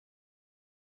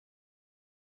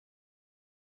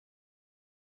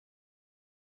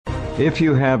If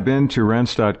you have been to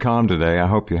rents.com today, I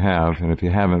hope you have, and if you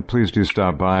haven't, please do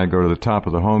stop by and go to the top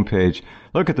of the homepage.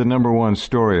 Look at the #1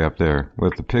 story up there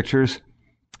with the pictures,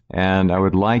 and I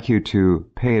would like you to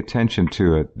pay attention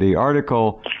to it. The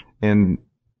article in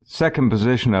second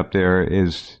position up there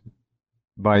is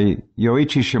by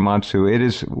Yoichi Shimatsu. It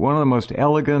is one of the most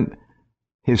elegant,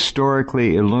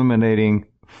 historically illuminating,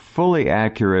 fully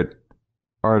accurate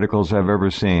articles I've ever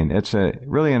seen. It's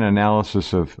really an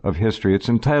analysis of history. It's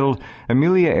entitled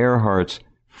Amelia Earhart's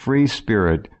Free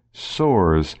Spirit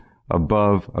Soars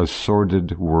Above a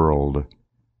Sordid World.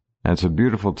 And it's a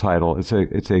beautiful title.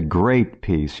 It's a great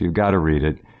piece. You've got to read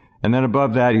it. And then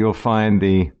above that you'll find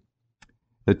the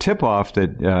tip-off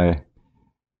that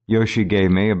Yoshi gave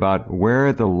me about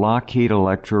where the Lockheed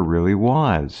Electra really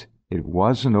was. It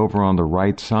wasn't over on the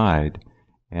right side.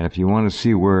 And if you want to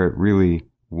see where it really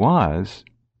was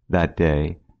that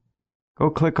day, go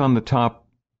click on the top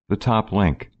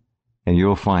link, and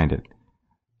you'll find it.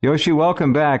 Yoshi,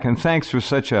 welcome back, and thanks for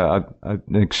such an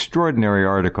extraordinary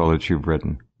article that you've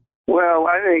written. Well,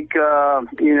 I think,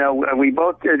 we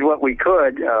both did what we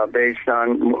could based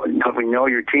on what we know.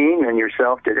 Your team and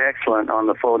yourself did excellent on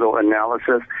the photo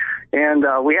analysis. And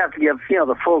we have to give,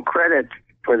 the full credit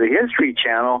for the History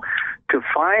Channel to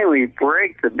finally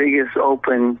break the biggest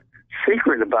open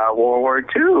secret about World War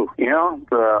II,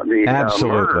 the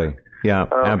absolutely. Murder. Yeah,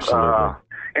 absolutely.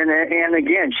 And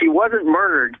again, she wasn't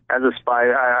murdered as a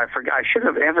spy. I forgot. I should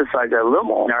have emphasized that a little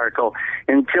more in the article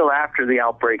until after the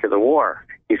outbreak of the war.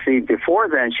 You see, before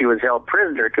then, she was held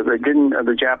prisoner because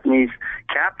the Japanese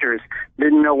captors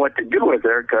didn't know what to do with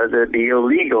her because it'd be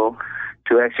illegal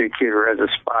to execute her as a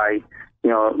spy.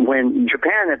 When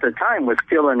Japan at the time was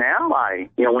still an ally,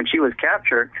 when she was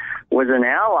captured, was an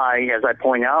ally, as I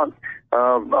point out,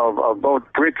 of both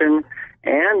Britain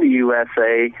and the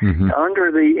USA. Mm-hmm.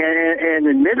 And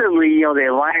admittedly, the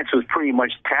alliance was pretty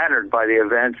much tattered by the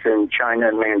events in China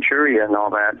and Manchuria and all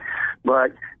that.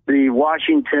 But the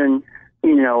Washington,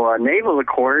 naval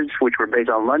accords, which were based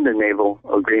on London Naval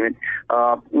Agreement,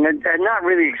 had not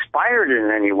really expired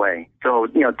in any way. So,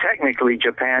 technically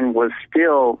Japan was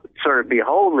still sort of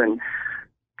beholden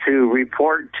to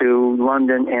report to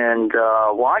London and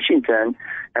Washington,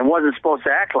 and wasn't supposed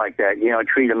to act like that,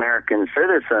 treat American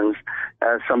citizens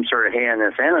as some sort of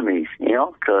heinous enemies,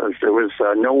 because there was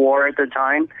no war at the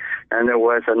time, and there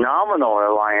was a nominal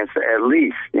alliance at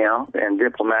least, and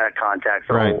diplomatic contacts,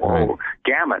 whole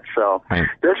gamut. So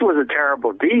this was a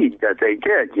terrible deed that they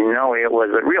did. It was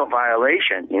a real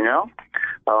violation,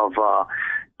 of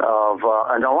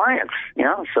an alliance.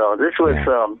 So this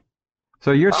was.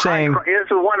 So you're saying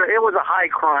it was a high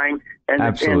crime,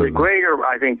 and the greater,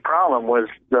 I think, problem was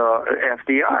the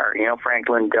FDR,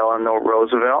 Franklin Delano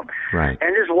Roosevelt, right,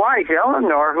 and his wife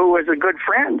Eleanor, who was a good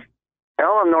friend.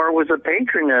 Eleanor was a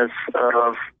patroness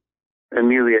of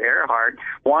Amelia Earhart,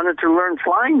 wanted to learn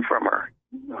flying from her.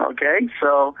 Okay,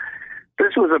 so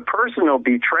this was a personal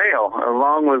betrayal,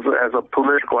 along with as a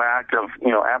political act of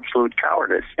absolute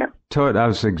cowardice. Yeah. That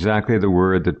was exactly the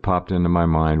word that popped into my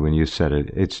mind when you said it.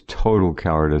 It's total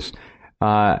cowardice.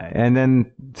 And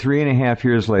then 3.5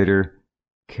 years later,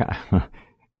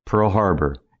 Pearl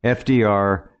Harbor,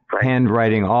 FDR, right,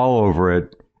 handwriting all over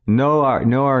it. No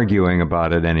arguing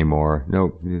about it anymore.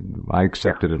 No, I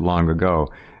accepted it long ago.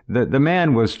 The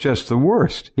man was just the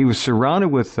worst. He was surrounded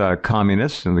with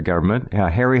communists in the government.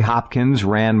 Harry Hopkins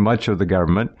ran much of the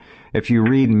government. If you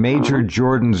read Major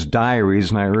Jordan's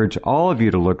diaries, and I urge all of you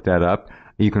to look that up,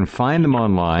 you can find them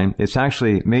online. It's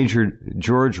actually Major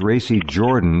George Racy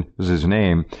Jordan was his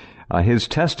name, his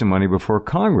testimony before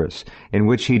Congress, in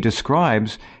which he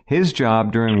describes his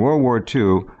job during World War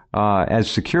II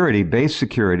as base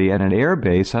security at an air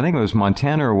base, I think it was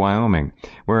Montana or Wyoming,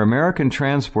 where American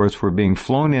transports were being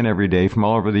flown in every day from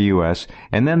all over the U.S.,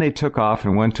 and then they took off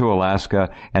and went to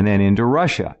Alaska and then into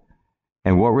Russia.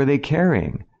 And what were they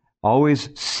carrying? Always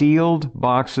sealed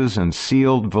boxes and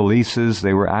sealed valises.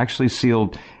 They were actually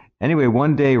sealed. Anyway,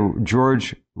 one day,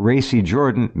 George Racy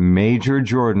Jordan, Major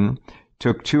Jordan,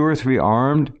 took 2 or 3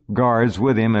 armed guards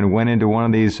with him and went into one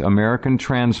of these American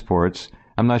transports.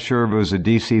 I'm not sure if it was a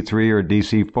DC-3 or a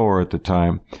DC-4 at the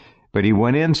time, but he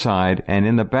went inside, and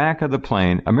in the back of the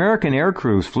plane, American air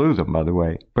crews flew them, by the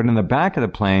way, but in the back of the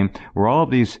plane were all of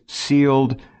these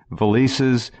sealed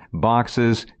valises,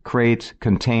 boxes, crates,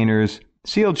 containers,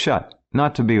 sealed shut,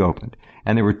 not to be opened.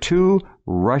 And there were 2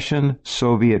 Russian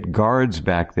Soviet guards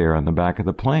back there on the back of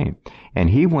the plane. And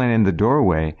he went in the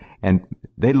doorway, and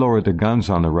they lowered their guns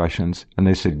on the Russians, and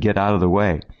they said, "Get out of the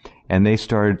way." And they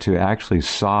started to actually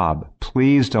sob,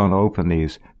 "Please don't open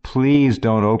these. please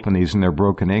don't open these in their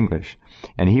broken English.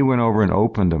 And he went over and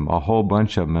opened them, a whole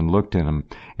bunch of them, and looked in them.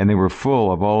 And they were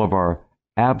full of all of our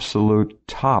absolute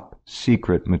top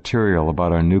secret material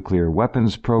about our nuclear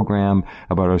weapons program,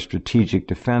 about our strategic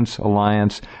defense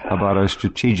alliance, about our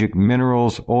strategic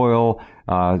minerals, oil,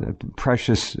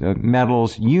 precious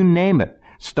metals, you name it,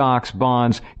 stocks,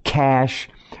 bonds, cash.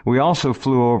 We also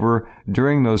flew over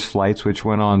during those flights, which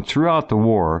went on throughout the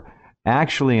war,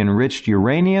 actually enriched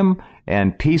uranium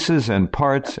and pieces and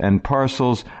parts and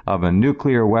parcels of a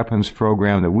nuclear weapons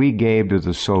program that we gave to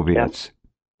the Soviets. Yeah.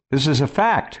 This is a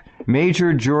fact.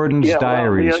 Major Jordan's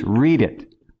diaries. Read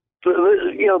it.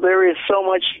 There is so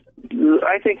much.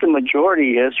 I think the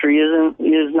majority of history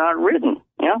is not written.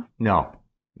 Yeah. No.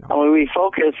 I mean, we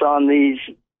focus on these,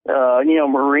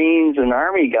 Marines and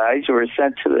Army guys who are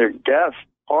sent to their death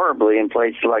horribly in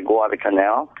places like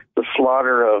Guadalcanal, the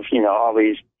slaughter of all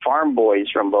these farm boys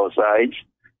from both sides,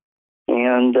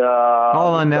 and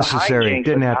all unnecessary.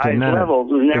 Didn't have to.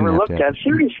 Levels was never looked at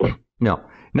seriously. No,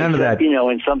 none Except, of that.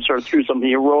 In some sort of through some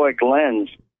heroic lens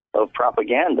of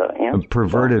propaganda. Yeah? A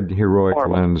perverted heroic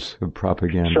lens of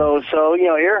propaganda. So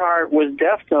Earhart was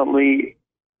definitely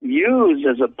used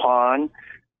as a pawn,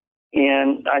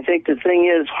 and I think the thing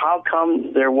is, how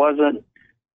come there wasn't,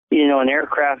 an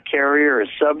aircraft carrier, or a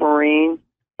submarine,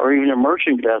 or even a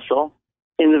merchant vessel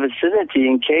in the vicinity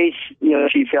in case,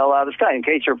 she fell out of the sky, in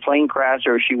case her plane crashed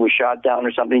or she was shot down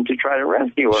or something to try to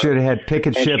rescue her. Should have had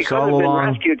picket ships all along. She could have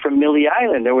been rescued from Millie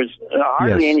Island. There was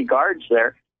hardly any guards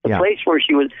there. The place where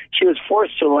she was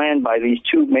forced to land by these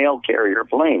two mail carrier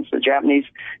planes. The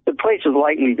place was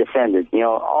lightly defended.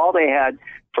 All they had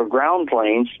for ground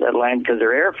planes that land, because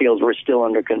their airfields were still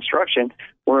under construction,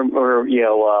 were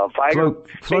fighter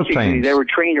float planes. They were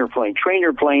trainer planes,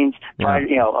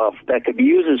 that could be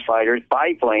used as fighters,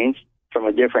 biplanes from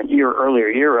a different earlier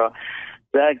era,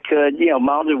 that could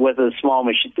mounted with a small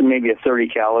machine, maybe a 30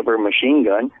 caliber machine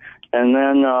gun, and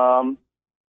then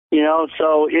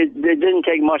so it didn't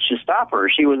take much to stop her.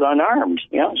 She was unarmed.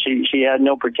 She had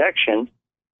no protection.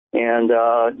 And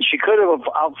she could have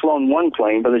outflown one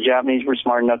plane, but the Japanese were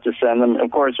smart enough to send them, of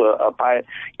course, a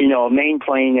main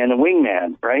plane and a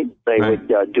wingman, right? They would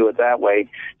do it that way,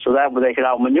 so that way they could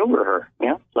outmaneuver her.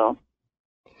 Yeah, so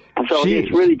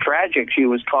it's really tragic she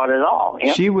was caught at all.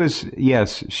 Yeah? She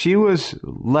was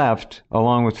left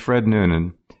along with Fred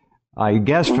Noonan, I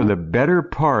guess, for the better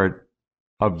part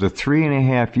of the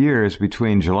 3.5 years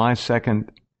between July 2nd,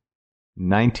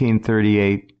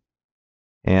 1938.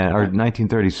 Or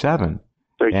 1937,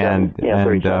 and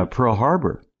Pearl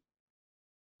Harbor.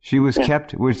 She was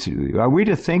kept. Are we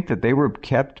to think that they were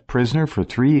kept prisoner for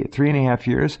 3.5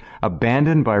 years,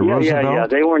 abandoned by Roosevelt? Yeah.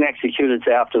 They weren't executed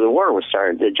after the war was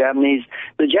started. The Japanese,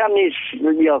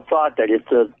 thought that if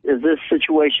this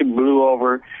situation blew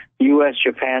over U.S.,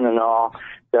 Japan, and all,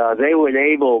 they would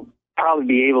probably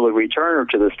be able to return her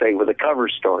to the state with a cover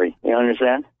story. You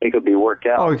understand? It could be worked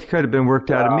out. Oh, it could have been worked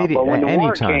out immediately. But when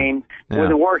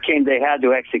the war came, they had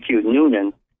to execute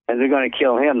Noonan, and they're going to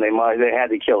kill him. They had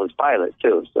to kill his pilot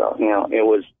too. So it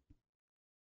was.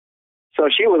 So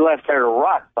she was left there to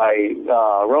rot by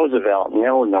Roosevelt,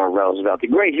 Eleanor Roosevelt, the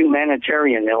great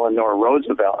humanitarian Eleanor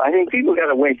Roosevelt. I think people got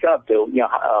to wake up to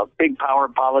big power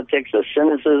politics, the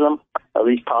cynicism of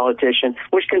these politicians,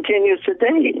 which continues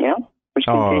today.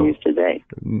 Continues today.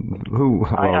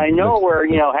 I know we're,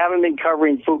 haven't been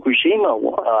covering Fukushima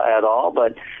at all,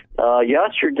 but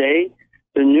yesterday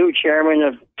the new chairman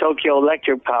of Tokyo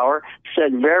Electric Power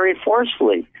said very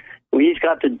forcefully, he's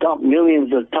got to dump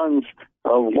millions of tons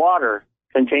of water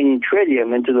containing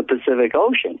tritium into the Pacific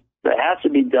Ocean. That has to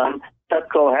be done.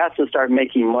 TEPCO has to start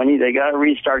making money. They got to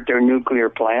restart their nuclear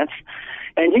plants.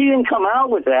 And he didn't come out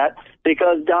with that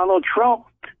because Donald Trump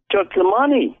took the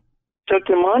money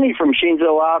from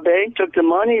Shinzo Abe, took the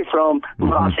money from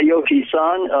Masayoshi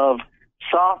Son of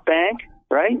SoftBank,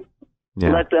 right?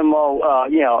 Yeah. Let them all,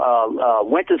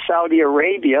 went to Saudi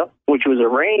Arabia, which was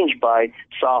arranged by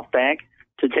SoftBank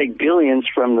to take billions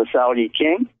from the Saudi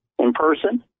king in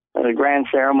person at a grand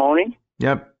ceremony.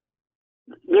 Yep.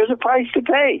 There's a price to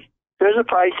pay. There's a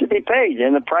price to be paid.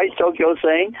 And the price Tokyo's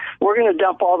saying, we're going to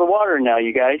dump all the water now,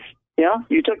 you guys.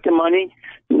 You took the money.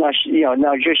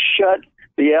 Now just shut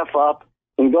the F up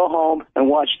and go home and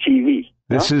watch TV.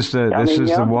 This is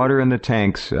the water in the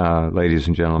tanks, ladies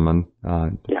and gentlemen.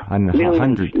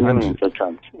 Millions of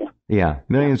tons.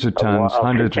 Millions of tons,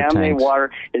 hundreds of tanks. Contaminated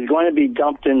water is going to be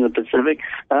dumped in the Pacific.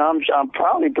 And I'm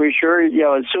probably pretty sure, as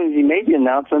soon as he made the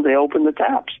announcement, they opened the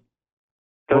taps.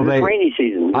 Because it's rainy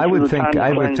season. I would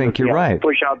think you're right.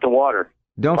 Push out the water.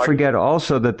 Don't forget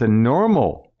also that the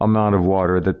normal amount of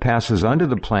water that passes under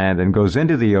the plant and goes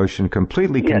into the ocean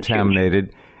completely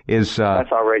contaminated is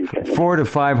that's already 400 to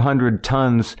 500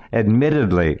 tons.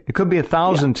 Admittedly, it could be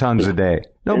 1,000 tons a day.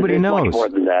 Nobody knows. Much more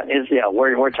than that.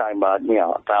 We're talking about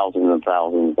thousands and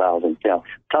thousands and thousands. A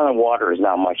ton of water is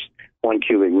not much. 1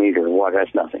 cubic meter of water,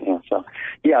 that's nothing. So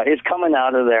it's coming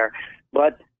out of there.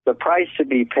 But the price to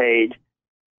be paid,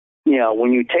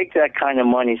 when you take that kind of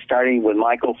money, starting with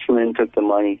Michael Flynn took the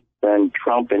money, then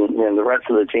Trump and the rest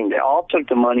of the team, they all took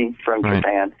the money from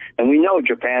Japan. And we know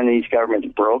Japan, these governments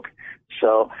broke.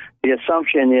 So the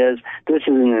assumption is this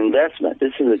is an investment.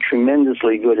 This is a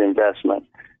tremendously good investment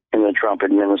in the Trump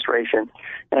administration.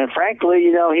 And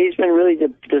frankly, he's been really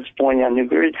disappointing on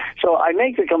nuclear. So I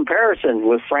make the comparison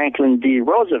with Franklin D.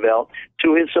 Roosevelt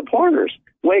to his supporters.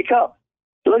 Wake up.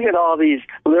 Look at all these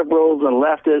liberals and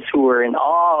leftists who were in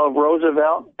awe of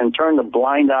Roosevelt and turned a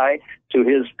blind eye to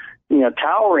his,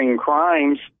 towering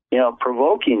crimes,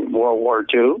 provoking World War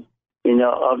II.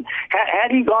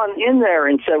 Had he gone in there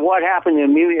and said, what happened to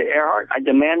Amelia Earhart? I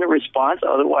demand a response,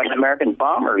 otherwise American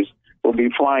bombers will be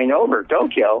flying over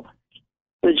Tokyo.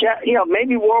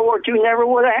 Maybe World War II never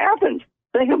would have happened.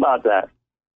 Think about that.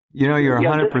 You're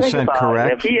 100%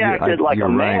 correct. If he acted like a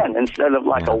man instead of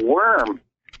like a worm,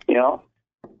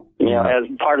 as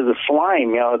part of the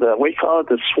slime, we call it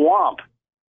the swamp,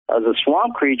 the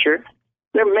swamp creature,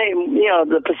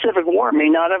 the Pacific War may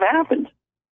not have happened.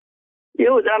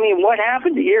 What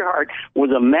happened to Earhart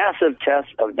was a massive test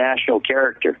of national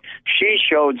character. She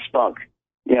showed spunk.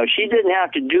 She didn't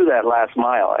have to do that last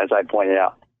mile, as I pointed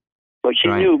out. But she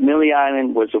knew Millie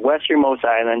Island was the westernmost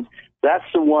island. That's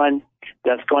the one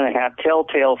that's going to have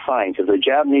telltale signs. If the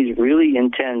Japanese really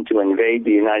intend to invade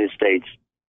the United States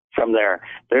from there,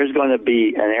 there's going to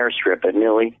be an airstrip at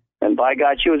Millie. And by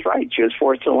God, she was right. She was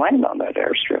forced to land on that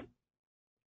airstrip.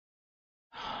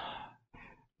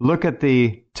 Look at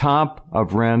the top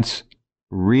of Rents,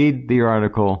 read the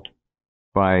article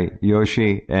by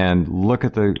Yoichi, and look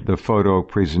at the photo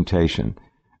presentation.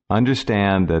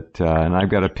 Understand that, and I've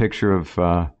got a picture of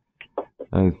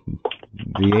the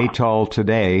atoll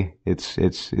today.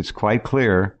 It's quite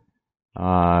clear.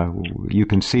 You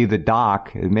can see the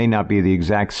dock. It may not be the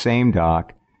exact same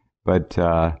dock, but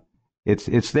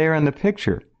it's there in the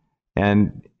picture,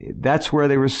 and that's where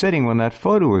they were sitting when that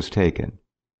photo was taken.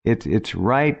 It's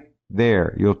right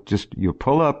there. You'll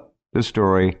pull up the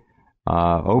story,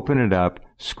 open it up,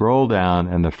 scroll down,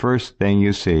 and the first thing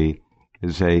you see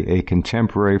is a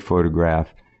contemporary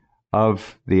photograph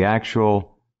of the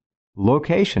actual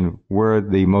location where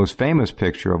the most famous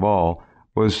picture of all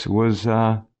was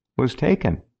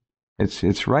taken.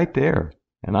 It's right there,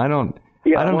 and I don't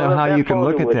know how you can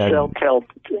look at that.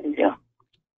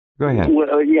 Go ahead. Well,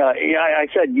 I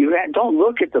said don't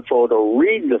look at the photo.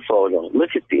 Read the photo.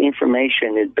 Look at the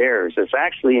information it bears. It's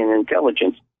actually an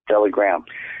intelligence telegram.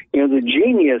 The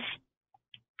genius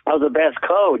of the best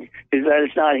code is that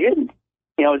it's not hidden.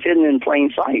 It's hidden in plain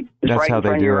sight. It's right in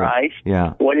front of your eyes.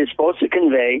 Yeah. What it's supposed to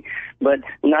convey, but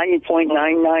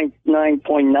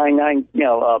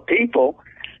 90.999.99 people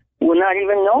will not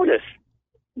even notice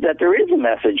that there is a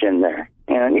message in there.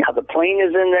 And the plane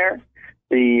is in there.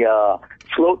 The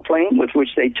float plane with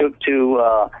which they took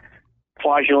to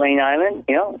Kwajalein Island,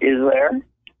 is there.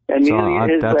 Amelia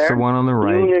is that's there. The one on the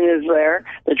right. Noonan is there.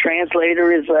 The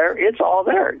translator is there. It's all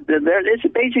there. It's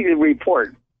basically a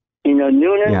report.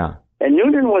 Noonan. Yeah. And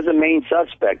Noonan was the main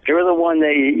suspect. They're the one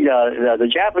the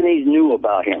Japanese knew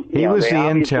about him. He was the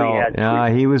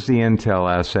intel. He was the intel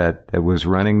asset that was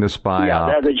running the spy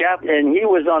op. And he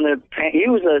was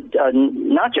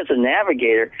not just a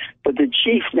navigator, but the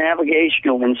chief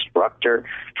navigational instructor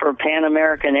for Pan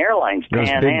American Airlines, Those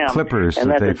Pan big Am. clippers.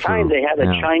 And at the time, they had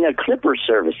a China Clipper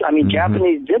service.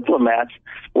 Japanese diplomats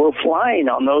were flying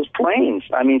on those planes.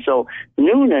 So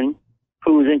Noonan,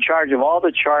 who was in charge of all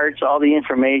the charts, all the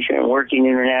information, working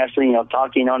internationally,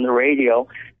 talking on the radio.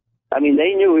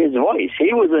 They knew his voice.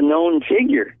 He was a known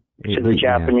figure to the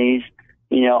Japanese,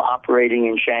 operating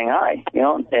in Shanghai,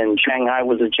 and Shanghai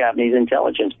was a Japanese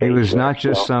intelligence base. He was not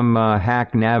just some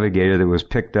hack navigator that was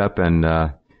picked up and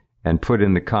put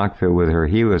in the cockpit with her.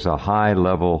 He was a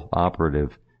high-level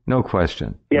operative. No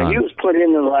question. Yeah, he was put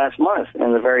in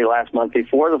the very last month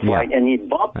before the flight, and he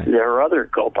bumped their other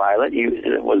co-pilot. He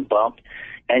was bumped,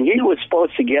 and he was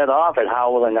supposed to get off at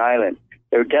Howland Island,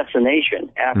 their destination,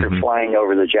 after flying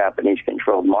over the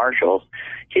Japanese-controlled Marshalls.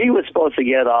 He was supposed to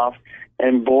get off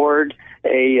and board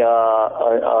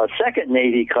a second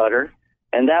Navy cutter,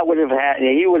 and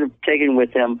he would have taken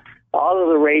with him all of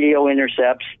the radio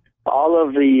intercepts, all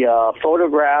of the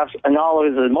photographs, and all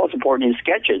of the most important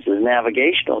sketches, the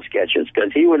navigational sketches,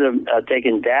 because he would have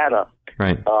taken data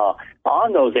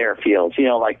on those airfields,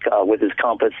 with his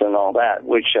compass and all that,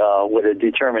 which would have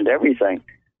determined everything.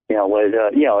 with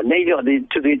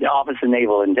to the Office of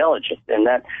Naval Intelligence, and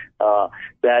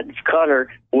that cutter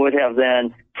would have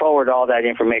then forwarded all that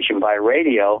information by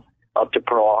radio up to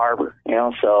Pearl Harbor.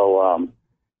 So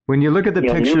when you look at the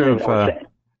picture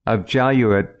of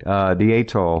Jaluit, the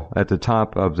atoll at the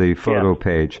top of the photo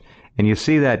page, and you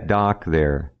see that dock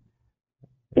there,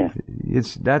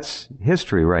 that's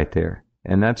history right there,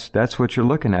 and that's what you're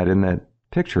looking at in that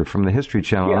picture from the History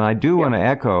Channel. And I do want to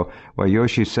echo what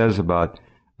Yoichi says about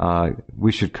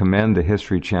we should commend the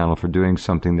History Channel for doing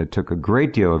something that took a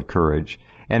great deal of courage.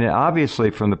 And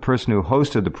obviously from the person who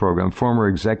hosted the program, former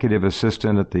executive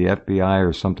assistant at the FBI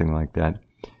or something like that,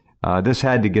 this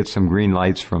had to get some green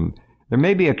lights from, there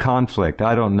may be a conflict,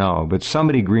 I don't know, but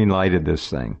somebody green lighted this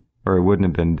thing or it wouldn't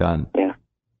have been done. Yeah.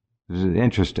 It was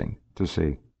interesting to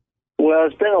see. Well,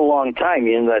 it's been a long time,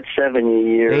 that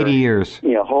 70-year... 80 years.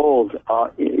 Hold.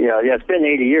 It's been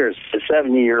 80 years. A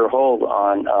 70-year hold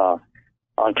on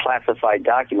classified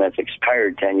documents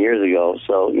expired 10 years ago.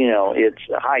 So, it's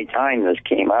high time this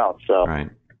came out. So, right.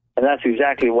 And that's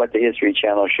exactly what the History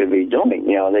Channel should be doing.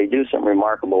 They do some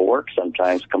remarkable work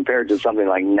sometimes compared to something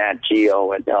like Nat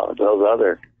Geo and those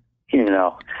other,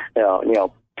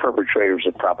 perpetrators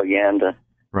of propaganda.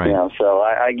 Right. So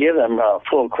I give them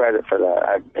full credit for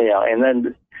that. And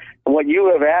then what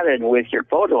you have added with your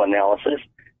photo analysis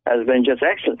has been just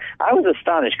excellent. I was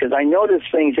astonished because I noticed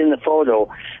things in the photo,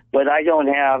 but I don't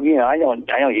have, I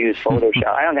don't use Photoshop.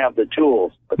 I don't have the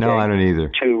tools. Okay, no, I don't either.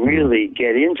 To really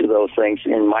get into those things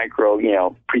in micro,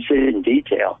 precision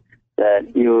detail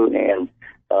that you and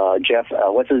Jeff,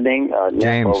 what's his name?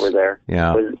 James. Neff over there.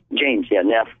 Yeah. James,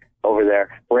 Neff over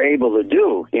there were able to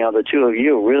do. The two of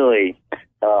you really.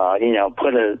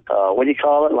 Put a, what do you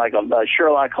call it, like a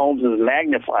Sherlock Holmes'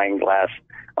 magnifying glass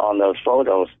on those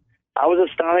photos. I was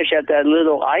astonished at that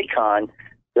little icon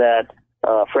that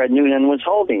Fred Noonan was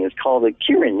holding. It's called a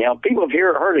Kirin. Now, people have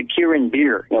heard of Kirin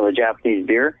beer, the Japanese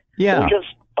beer. Yeah. So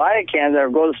just buy a can or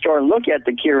go to the store and look at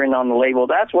the Kirin on the label.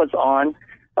 That's what's on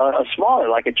a smaller,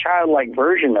 like a childlike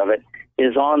version of it,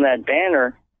 is on that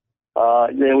banner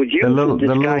that was used to disguise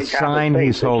the little sign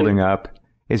he's holding up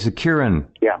is a Kirin.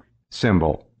 Yeah.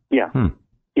 Symbol. Yeah.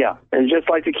 Yeah. It's just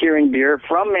like the Kirin beer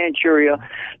from Manchuria.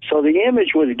 So the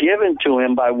image was given to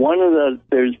him by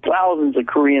there's thousands of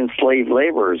Korean slave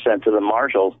laborers sent to the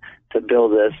marshals to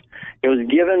build this. It was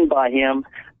given by him,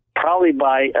 probably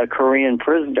by a Korean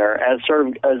prisoner, as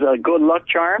a good luck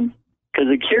charm, because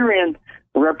the Kirin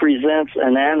represents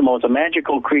an animal. It's a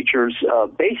magical creature,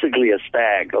 basically a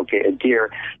stag, a deer,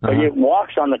 but it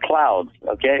walks on the clouds,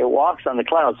 It walks on the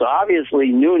clouds. So obviously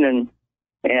Noonan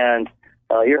and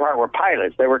Earhart were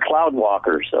pilots. They were cloud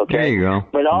walkers, There you go.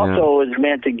 But also it was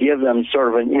meant to give them sort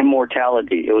of an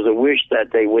immortality. It was a wish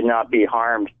that they would not be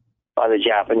harmed by the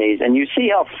Japanese. And you see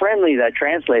how friendly that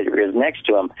translator is next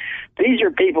to him. These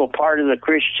are people part of the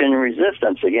Christian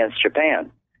resistance against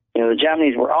Japan. The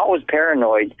Japanese were always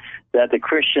paranoid that the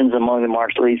Christians among the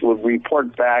Marshallese would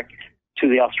report back to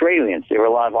the Australians. There were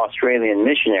a lot of Australian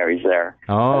missionaries there.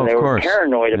 Oh, and they of were course.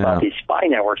 paranoid about these spy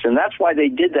networks, and that's why they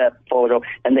did that photo,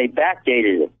 and they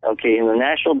backdated it, in the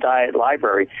National Diet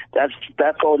Library. That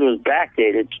photo is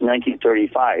backdated to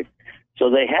 1935. So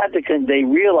they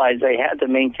realized they had to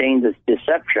maintain this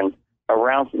deception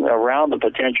around the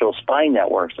potential spy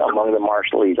networks among the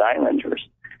Marshallese Islanders.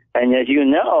 And as you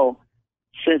know,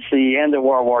 since the end of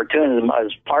World War II,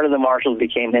 as part of the Marshals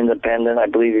became independent, I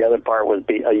believe the other part was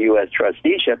a U.S.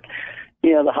 trusteeship,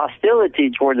 the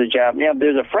hostility toward the Japanese,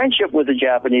 there's a friendship with the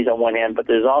Japanese on one hand, but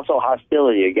there's also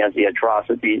hostility against the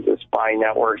atrocities, the spy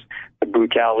networks, the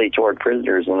brutality toward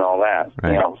prisoners and all that.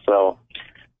 Right. So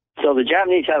the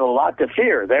Japanese had a lot to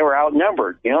fear. They were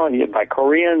outnumbered, by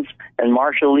Koreans and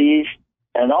Marshallese,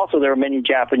 and also there were many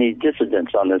Japanese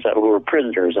dissidents on this who were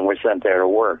prisoners and were sent there to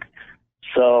work.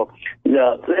 So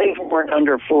things weren't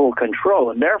under full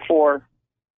control, and therefore,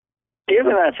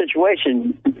 given that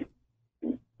situation,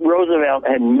 Roosevelt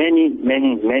had many,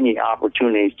 many, many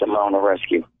opportunities to mount a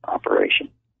rescue operation.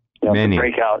 To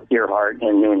break out Earhart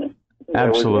and Noonan.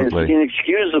 Absolutely. It's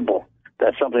inexcusable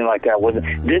that something like that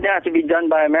didn't have to be done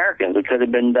by Americans. It could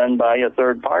have been done by a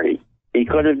third party. He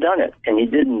could have done it, and he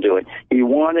didn't do it. He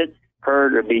wanted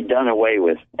her to be done away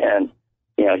with, and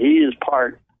he is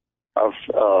part of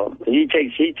he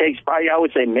takes probably, I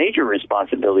would say, major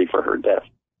responsibility for her death.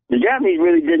 The Japanese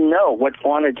really didn't know what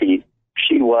quantity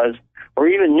she was, or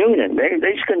even Noonan.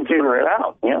 They just couldn't figure it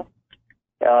out,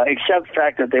 except the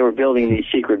fact that they were building these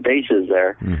secret bases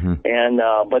there. Mm-hmm. And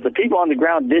but the people on the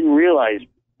ground didn't realize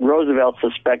Roosevelt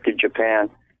suspected Japan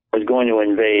was going to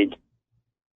invade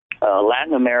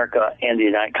Latin America and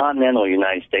the continental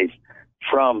United States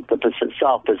from the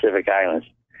South Pacific Islands.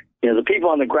 the people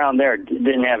on the ground there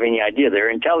didn't have any idea. Their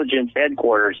intelligence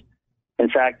headquarters. In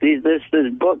fact, this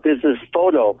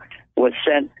photo was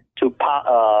sent to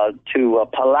Palau,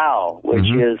 which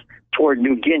is toward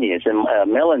New Guinea. It's in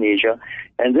Melanesia,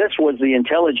 and this was the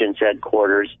intelligence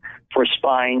headquarters for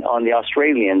spying on the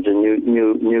Australians in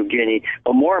New Guinea,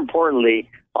 but more importantly,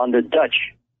 on the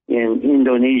Dutch in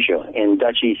Indonesia, in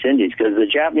Dutch East Indies, because the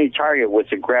Japanese target was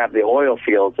to grab the oil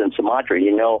fields in Sumatra.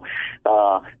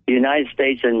 The United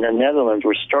States and the Netherlands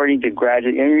were starting to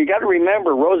gradually, and you got to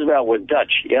remember, Roosevelt was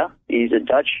Dutch, yeah? He's a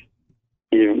Dutch,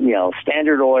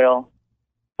 Standard Oil,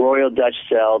 Royal Dutch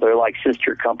Shell, they're like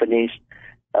sister companies.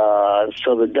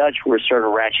 So the Dutch were sort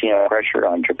of ratcheting up pressure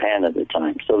on Japan at the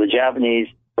time. So the Japanese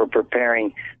were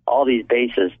preparing all these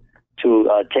bases to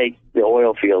take the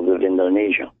oil fields of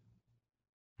Indonesia.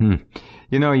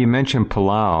 You mentioned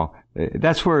Palau.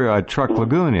 That's where Truck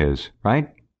Lagoon is,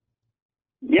 right?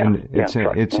 Yeah, and it's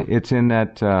in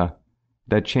that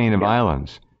chain of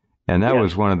islands, and that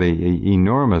was one of the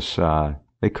enormous.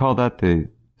 They call that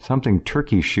something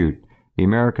turkey shoot. The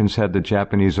Americans had the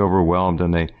Japanese overwhelmed,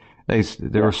 and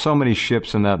there were so many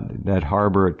ships in that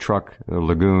harbor at Truck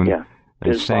Lagoon. Yeah.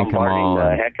 They sank them all.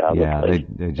 The heck out of the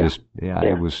place.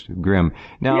 It was grim.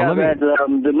 Now,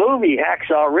 the movie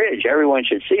Hacksaw Ridge, everyone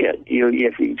should see it.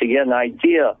 To get an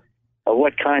idea of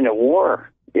what kind of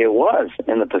war it was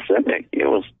in the Pacific. It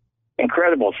was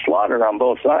incredible slaughter on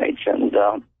both sides, and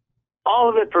all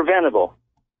of it preventable.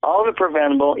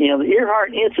 The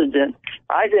Earhart incident,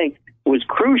 I think, was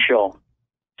crucial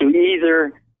to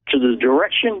the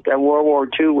direction that World War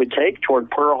II would take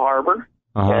toward Pearl Harbor,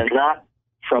 and not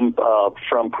from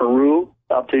Peru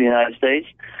up to the United States,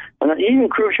 and even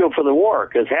crucial for the war,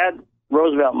 because had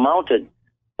Roosevelt mounted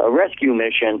a rescue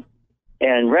mission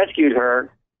and rescued her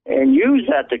and used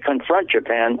that to confront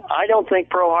Japan, I don't think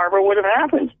Pearl Harbor would have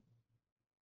happened.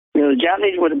 The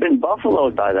Japanese would have been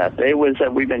buffaloed by that. They would have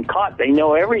said, we've been caught. They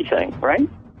know everything, right?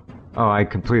 Oh, I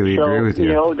completely agree with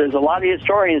you. There's a lot of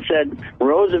historians said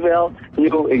Roosevelt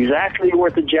knew exactly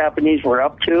what the Japanese were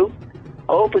up to,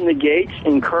 opened the gates,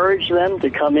 encouraged them to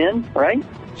come in, right?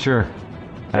 Sure.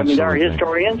 Absolutely. I mean, there are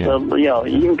historians,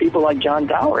 even people like John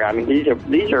Dower. I mean, these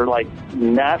are like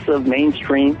massive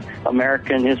mainstream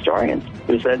American historians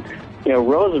who said,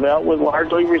 Roosevelt was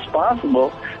largely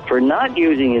responsible for not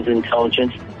using his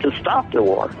intelligence to stop the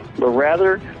war, but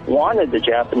rather wanted the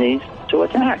Japanese to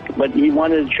attack. But he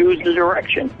wanted to choose the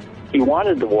direction. He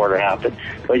wanted the war to happen,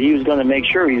 but he was going to make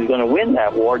sure he was going to win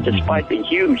that war despite the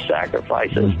huge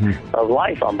sacrifices of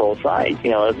life on both sides.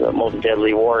 It's the most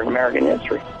deadly war in American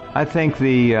history. I think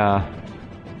the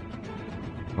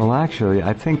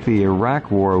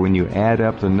Iraq War, when you add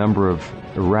up the number of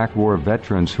Iraq War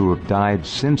veterans who have died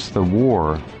since the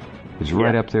war, is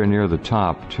right up there near the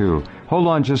top, too. Hold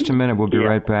on just a minute. We'll be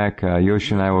right back.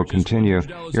 Yoichi and I will continue.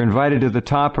 You're invited to the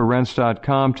top of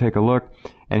Rense.com. Take a look.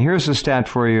 And here's the stat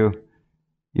for you,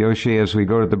 Yoichi, as we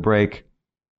go to the break.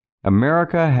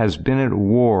 America has been at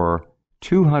war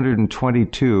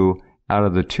 222 out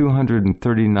of the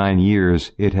 239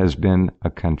 years it has been a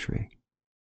country.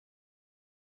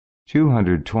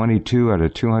 222 out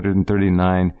of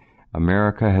 239,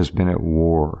 America has been at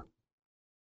war.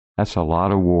 That's a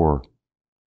lot of war.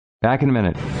 Back in a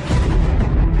minute.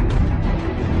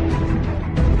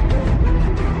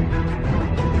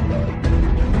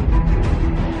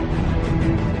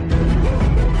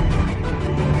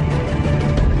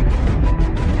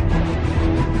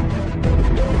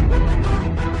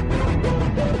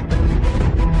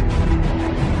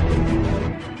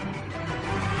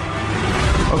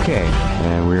 Okay,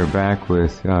 and we are back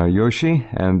with Yoichi,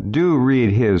 and do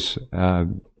read his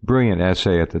brilliant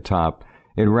essay at the top.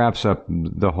 It wraps up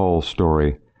the whole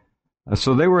story.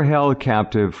 So they were held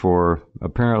captive for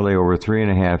apparently over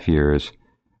 3.5 years.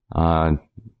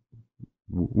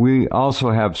 We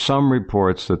also have some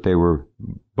reports that they were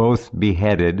both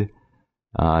beheaded,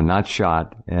 not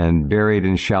shot, and buried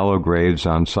in shallow graves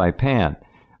on Saipan.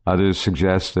 Others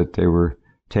suggest that they were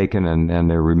taken and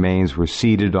their remains were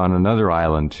seeded on another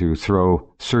island to throw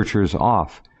searchers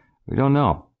off. We don't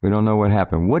know. We don't know what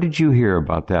happened. What did you hear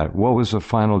about that? What was the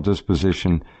final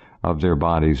disposition of their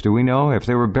bodies? Do we know if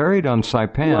they were buried on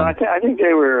Saipan? Well, I think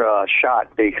they were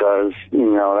shot because,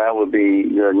 that would be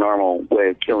the normal way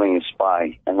of killing a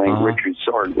spy. I think Richard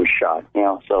Sword was shot,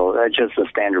 so that's just a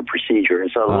standard procedure.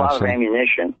 So a lot of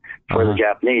ammunition for the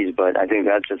Japanese, but I think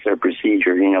that's just their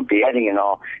procedure. Beheading and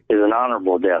all is an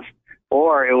honorable death.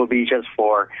 Or it would be just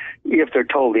for if they're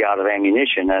totally out of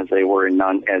ammunition, as they were in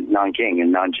Nanking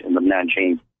and the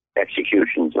Nanjing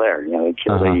executions there. They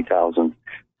killed 80,000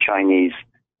 Chinese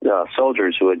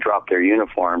soldiers who had dropped their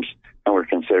uniforms and were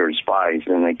considered spies,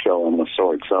 and they killed them with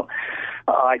swords. So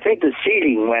I think the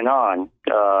seeding went on.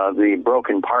 The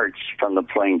broken parts from the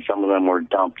plane, some of them were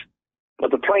dumped. But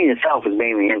the plane itself is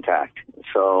mainly intact.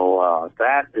 So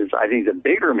that is, I think, the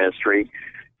bigger mystery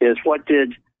is what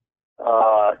did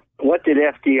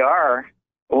FDR,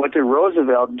 what did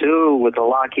Roosevelt do with the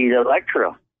Lockheed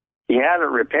Electra? He had it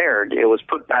repaired. It was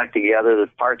put back together. The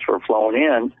parts were flown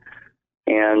in.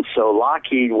 And so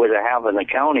Lockheed would have an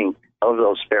accounting of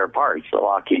those spare parts, the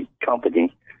Lockheed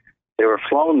company. They were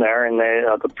flown there, and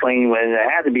the plane, and it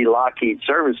had to be Lockheed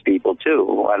service people,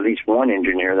 too, at least one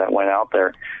engineer that went out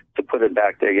there to put it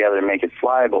back together and make it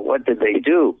fly. But what did they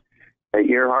do?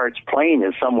 Earhart's plane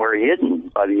is somewhere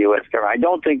hidden by the U.S. government. I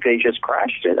don't think they just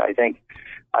crashed it. I think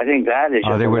that is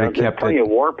just, they would have kept plenty of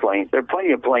warplanes. There are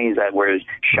plenty of planes that were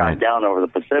shot down over the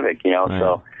Pacific, Right.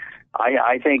 So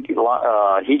I think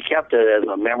he kept it as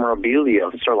a memorabilia,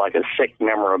 sort of like a sick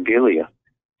memorabilia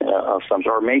of some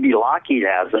sort. Or maybe Lockheed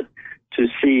has it to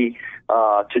see,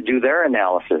 to do their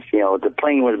analysis. The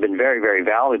plane would have been very, very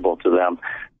valuable to them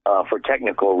for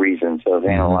technical reasons of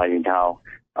analyzing how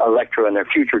Electra and their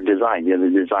future design, the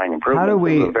design improvements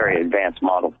of a very advanced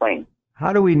model plane.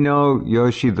 How do we know,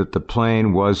 Yoichi, that the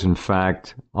plane was in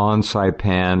fact on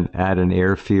Saipan at an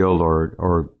airfield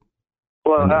or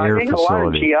an air I think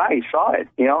facility? a lot of GI saw it.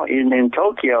 In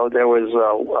Tokyo there was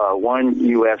one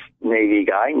U.S. Navy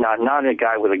guy, not a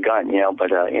guy with a gun,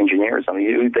 but an engineer or something.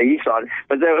 He saw it,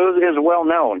 but it was well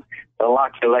known. The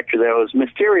Lockheed Electra there was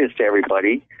mysterious to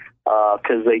everybody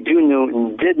because they did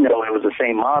know it was the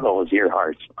same model as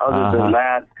Earhart's. Other than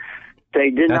that, they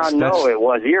did not know it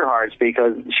was Earhart's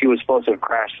because she was supposed to have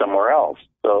crashed somewhere else.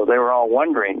 So they were all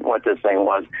wondering what this thing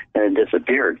was, and it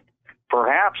disappeared.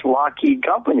 Perhaps Lockheed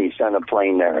Company sent a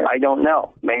plane there. I don't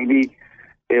know. Maybe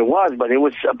it was, but it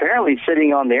was apparently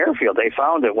sitting on the airfield. They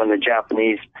found it when the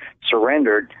Japanese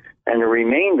surrendered, and it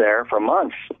remained there for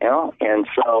months, And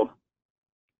so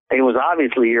it was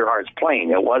obviously Earhart's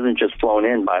plane. It wasn't just flown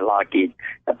in by Lockheed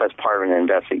as part of an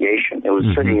investigation. It was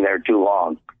sitting there too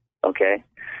long, okay?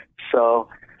 So,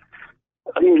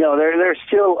 there's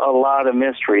still a lot of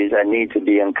mysteries that need to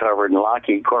be uncovered, and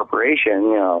Lockheed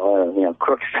Corporation,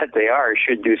 crooks that they are,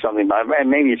 should do something about it. And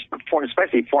maybe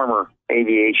especially former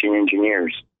aviation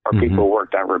engineers or people who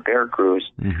worked on repair crews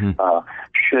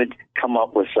should come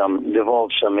up with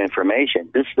divulge some information.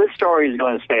 This story is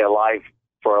going to stay alive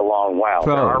for a long while.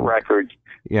 There are records.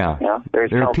 Yeah.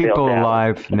 There are people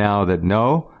alive now that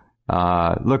know.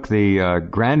 Look, the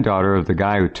granddaughter of the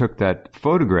guy who took that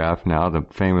photograph now, the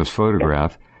famous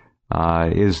photograph,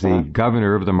 is the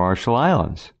governor of the Marshall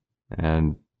Islands.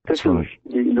 And this is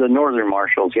the Northern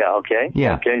Marshalls, okay.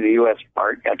 Yeah. Okay, the U.S.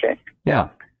 part, okay. Yeah.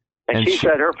 And she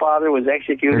said her father was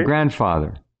executed? Her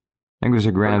grandfather. I think it was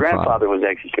her grandfather. Her grandfather was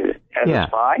executed as a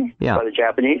spy by the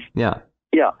Japanese? Yeah.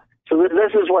 Yeah. So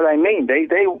this is what I mean.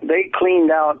 They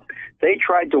cleaned out, they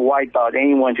tried to wipe out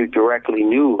anyone who directly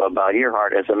knew about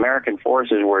Earhart as American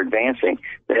forces were advancing.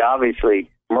 They obviously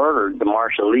murdered the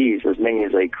Marshallese, as many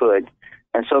as they could.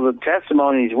 And so the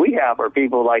testimonies we have are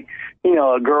people like,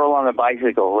 a girl on a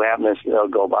bicycle who happened to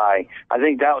go by. I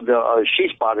think that she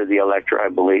spotted the Electra, I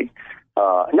believe.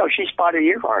 No, she spotted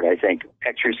Earhart, I think,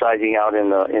 exercising out in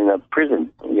the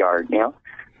prison yard,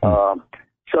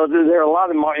 So there are a lot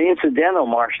of incidental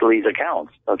Marshallese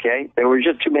accounts, okay? There were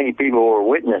just too many people who were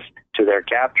witness to their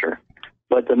capture.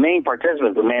 But the main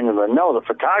participant, the man in the know, the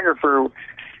photographer, and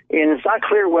it's not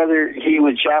clear whether he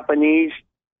was Japanese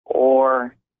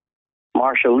or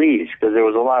Marshallese, because there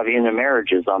was a lot of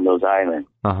intermarriages on those islands.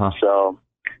 So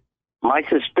my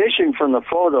suspicion from the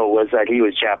photo was that he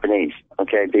was Japanese,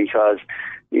 okay, because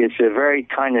it's a very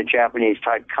kind of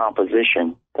Japanese-type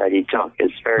composition that he took.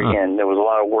 It's and there was a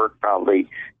lot of work probably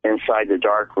inside the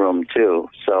dark room, too.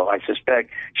 So I suspect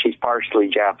she's partially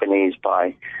Japanese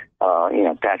by,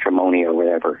 patrimony or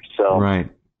whatever. So right.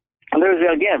 And there's,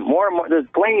 again, more and more, there's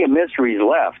plenty of mysteries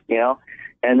left,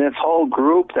 and this whole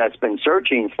group that's been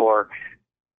searching for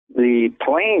the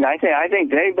plane, I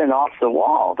think they've been off the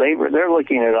wall. They're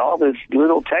looking at all this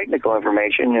little technical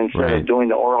information instead of doing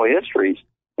the oral histories.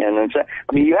 And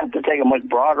you have to take a much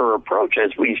broader approach,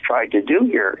 as we've tried to do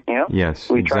here. Yes,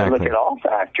 we try to look at all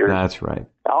factors. That's right.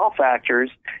 All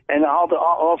factors, and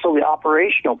also the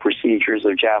operational procedures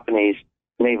of Japanese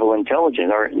naval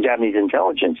intelligence, or Japanese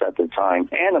intelligence at the time,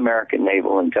 and American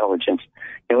naval intelligence.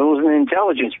 It was an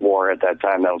intelligence war at that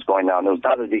time that was going on. It was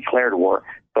not a declared war,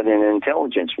 but an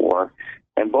intelligence war.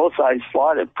 And both sides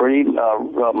fought it pretty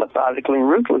methodically and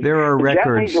ruthlessly. There are records. The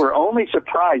Japanese were only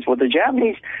surprised. What the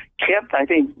Japanese kept, I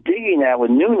think, digging at with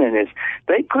Noonan is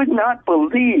they could not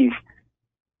believe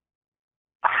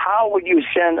how would you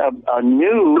send a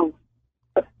new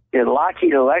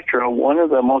Lockheed Electra, one of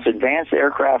the most advanced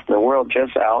aircraft in the world,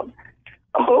 just out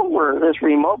over this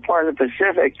remote part of the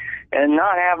Pacific and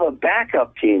not have a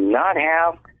backup team, not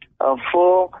have a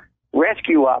full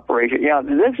rescue operation.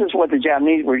 This is what the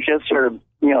Japanese were just sort of,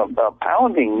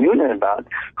 pounding Noonan about.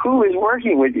 Who is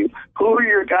working with you? Who are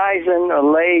your guys in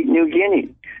Lae, New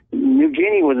Guinea? New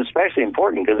Guinea was especially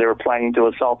important because they were planning to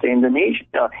assault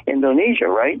Indonesia,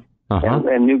 right? Uh-huh.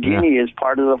 And New Guinea is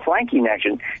part of the flanking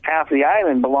action. Half the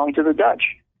island belonged to the Dutch.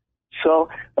 So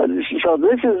this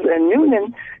is, and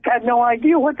Noonan had no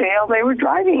idea what the hell they were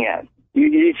driving at.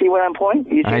 You see what I'm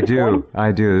pointing? I do.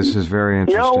 This is very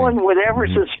interesting. No one would ever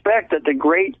suspect that the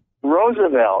great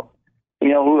Roosevelt,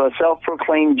 who a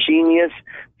self-proclaimed genius,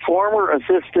 former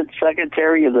Assistant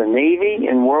Secretary of the Navy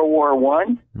in World War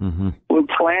I, would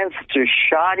plan such a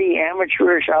shoddy,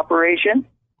 amateurish operation.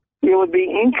 It would be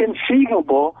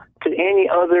inconceivable to any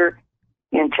other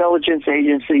intelligence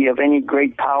agency of any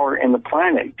great power in the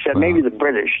planet, except maybe the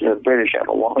British. The British have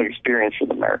a long experience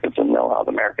with Americans and know how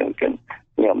the Americans can,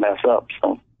 mess up.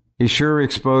 So he sure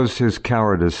exposed his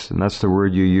cowardice, and that's the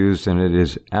word you used, and it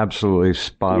is absolutely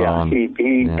spot on.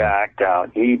 He backed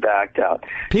out. He backed out.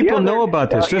 People know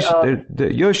about this.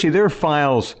 Yoshi, there are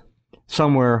files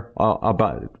somewhere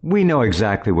about. We know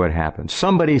exactly what happened.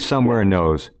 Somebody somewhere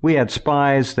knows. We had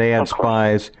spies. They had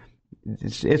spies.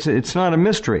 It's not a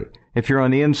mystery. If you're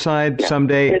on the inside,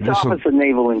 someday... It's Office of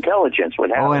Naval Intelligence would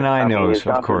have. Oh, and I know,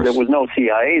 of course. There was no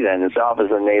CIA then. It's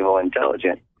Office of Naval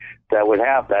Intelligence that would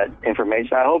have that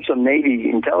information. I hope some Navy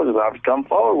intelligence officers come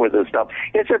forward with this stuff.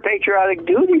 It's their patriotic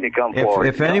duty to come forward.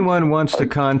 If anyone wants to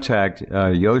contact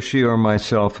Yoshi or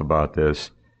myself about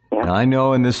this, and I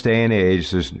know in this day and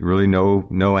age there's really no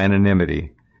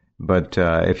anonymity, but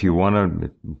if you want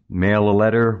to mail a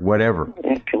letter, whatever,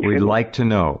 we'd like to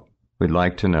know. We'd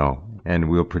like to know. And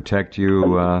we'll protect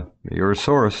you. You're a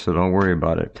source, so don't worry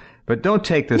about it. But don't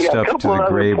take this stuff to the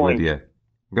grave with you.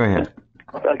 Go ahead.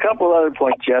 A couple of other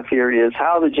points, Jeff, here is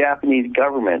how the Japanese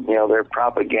government, their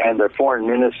propaganda, their foreign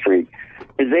ministry,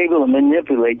 is able to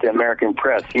manipulate the American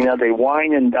press. They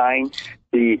wine and dine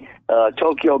the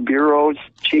Tokyo bureaus,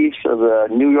 chiefs of the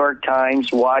New York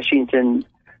Times, Washington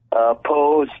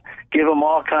Post, give them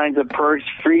all kinds of perks,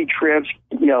 free trips,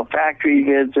 factory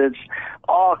visits,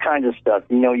 all kinds of stuff,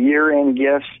 year-end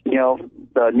gifts,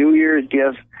 the New Year's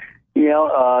gifts,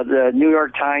 the New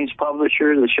York Times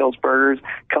publisher, the Schultzbergers,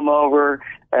 come over,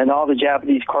 and all the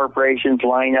Japanese corporations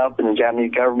line up in the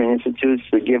Japanese government institutes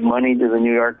to give money to the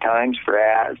New York Times for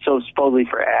ads, so supposedly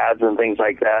for ads and things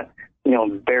like that,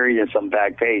 buried in some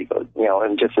back page, but,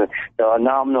 and just a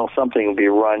nominal something will be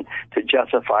run to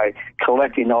justify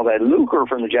collecting all that lucre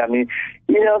from the Japanese.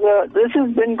 This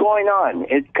has been going on.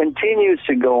 It continues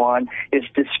to go on. It's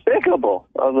despicable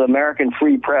of the American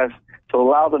free press to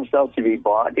allow themselves to be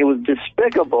bought. It was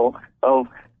despicable of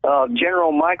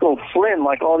General Michael Flynn,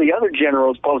 like all the other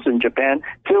generals posted in Japan,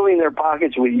 filling their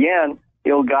pockets with yen,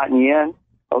 ill-gotten yen,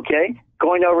 okay,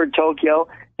 going over to Tokyo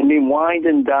and being wined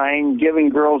and dined, giving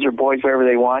girls or boys whatever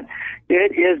they want.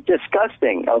 It is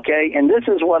disgusting, okay? And this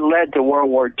is what led to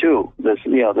World War II. This,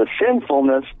 the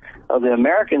sinfulness of the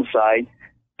American side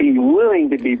being willing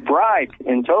to be bribed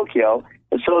in Tokyo,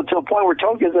 and so to a point where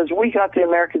Tokyo says, we got the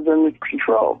Americans under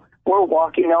control. We're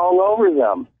walking all over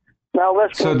them. Now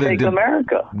let's go take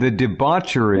America. The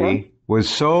debauchery was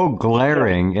so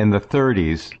glaring in the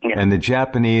 30s, and the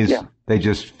Japanese, they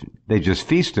just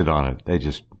feasted on it. They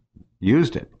just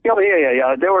used it.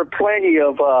 Yeah. There were plenty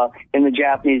of, in the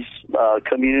Japanese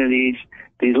communities,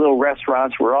 these little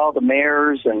restaurants where all the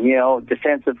mayors and,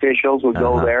 defense officials would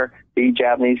go there, eat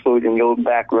Japanese food, and go in the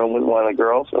back room with one of the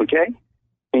girls, okay?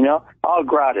 All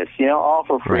gratis, all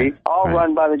for free,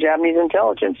 run by the Japanese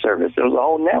intelligence service. There was a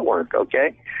whole network,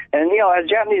 okay? And, as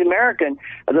Japanese American,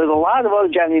 there's a lot of other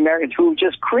Japanese Americans who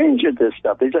just cringe at this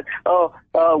stuff. They said,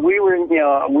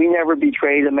 we never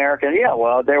betrayed America. Yeah,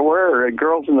 well, there were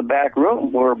girls in the back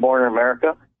room who were born in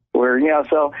America.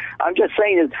 So I'm just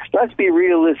saying, let's be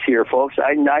realists here, folks.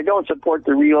 I don't support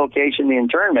the relocation, the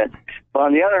internment. But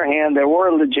on the other hand, there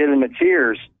were legitimate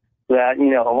fears that,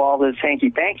 of all this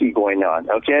hanky-panky going on,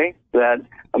 okay? That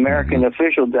American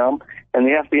officialdom and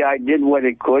the FBI did what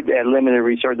it could at limited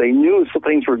resources. They knew some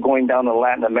things were going down in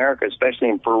Latin America, especially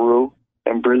in Peru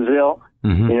and Brazil,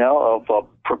 of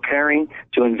preparing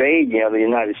to invade, the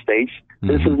United States.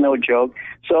 This is no joke.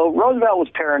 So Roosevelt was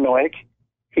paranoid.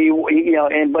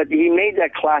 But he made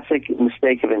that classic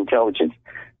mistake of intelligence.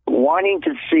 Wanting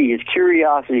to see, his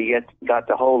curiosity got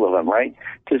the hold of him, right?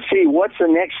 To see what's the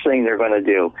next thing they're going to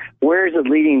do. Where is it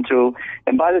leading to?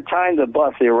 And by the time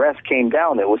the arrest came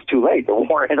down, it was too late. The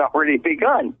war had already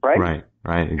begun, right?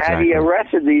 Right, exactly. Had he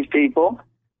arrested these people,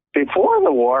 before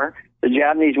the war, the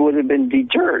Japanese would have been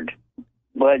deterred.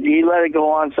 But he let it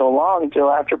go on so long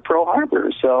until after Pearl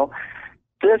Harbor. So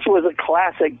this was a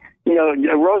classic.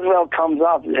 Roosevelt comes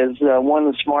up as one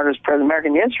of the smartest presidents in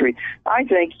American history. I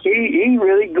think he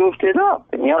really goofed it up.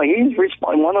 He's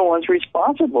one of the ones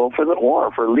responsible for the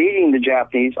war, for leading the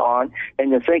Japanese on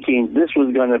into thinking this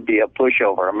was going to be a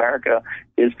pushover. America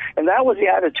is, and that was the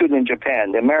attitude in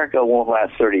Japan. America won't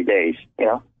last 30 days.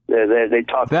 They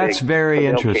talk. That's big, very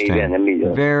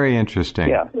interesting. Very interesting.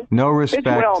 Yeah. No respect.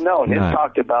 It's well known. It's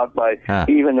talked about by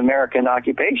even American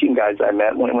occupation guys I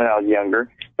met when I was younger,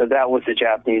 that was the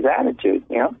Japanese attitude,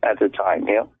 at the time,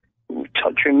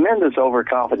 Tremendous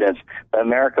overconfidence that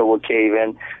America will cave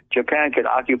in. Japan could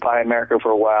occupy America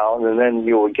for a while, and then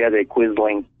you will get a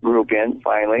Quisling group in,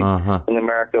 finally, and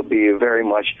America will be very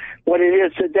much what it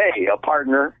is today, a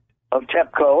partner of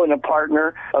TEPCO and a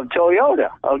partner of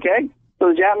Toyota, okay? So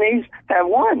the Japanese have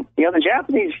won. The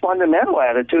Japanese fundamental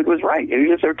attitude was right. It was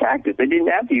just their tactics. They didn't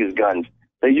have to use guns.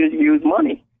 They just used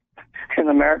money. And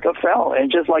America fell.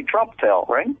 And just like Trump fell,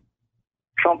 right?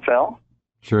 Trump fell.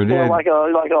 Sure did. Like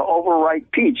a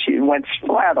overripe peach. It went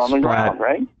splat on the ground,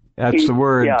 right? That's the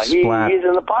word, splat. He's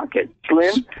in the pocket.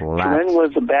 Flynn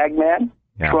was the bag man.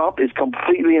 Yeah. Trump is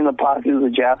completely in the pocket of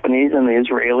the Japanese and the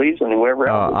Israelis and whoever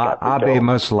else. Abe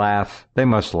must laugh. They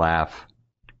must laugh.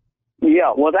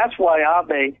 Yeah, well, that's why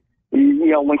Abe,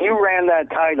 when you ran that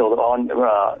title on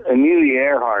Amelia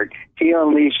Earhart, he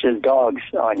unleashed his dogs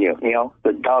on you,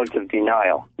 the dogs of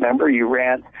denial. Remember, you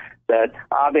ran that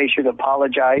Abe should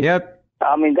apologize? Yep.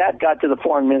 I mean, that got to the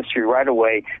foreign ministry right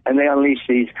away, and they unleashed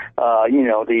these,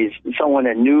 someone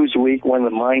at Newsweek, one of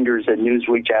the minders at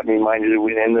Newsweek, Japanese minders,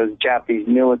 and the Japanese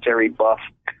military buff,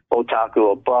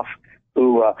 otaku, a buff,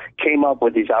 who came up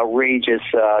with these outrageous,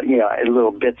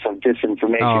 little bits of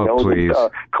disinformation.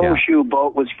 The Koshu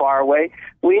boat was far away.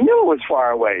 We knew it was far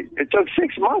away. It took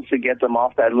 6 months to get them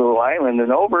off that little island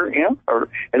and over, or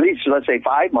at least, let's say,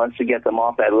 5 months to get them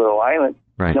off that little island.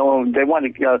 Right. No, they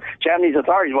wanted, Japanese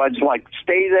authorities wanted to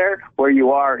stay there where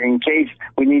you are in case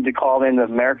we need to call in the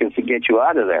Americans to get you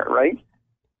out of there, right?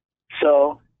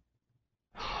 So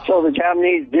the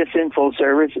Japanese disinfo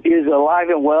service is alive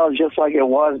and well just like it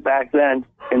was back then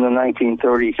in the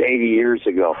 1930s, 80 years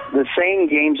ago. The same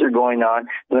games are going on.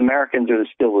 The Americans are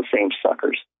still the same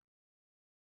suckers.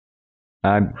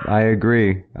 I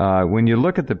agree. When you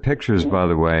look at the pictures, by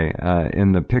the way,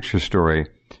 in the picture story,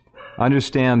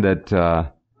 understand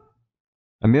that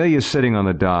Amelia's sitting on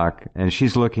the dock and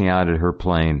she's looking out at her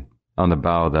plane on the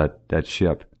bow of that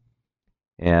ship.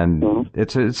 And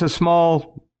it's a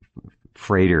small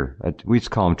freighter. We used to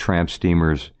call them tramp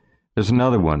steamers. There's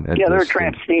another one. They're a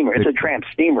tramp steamer. It's a tramp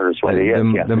steamer is what it is.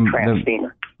 A tramp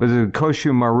steamer. But the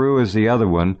Koshu Maru is the other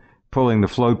one, pulling the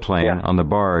float plane on the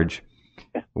barge.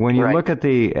 When you look at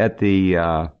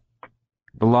the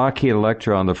Lockheed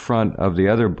Electra on the front of the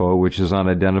other boat, which is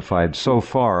unidentified so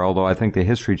far, although I think the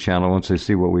History Channel, once they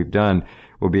see what we've done,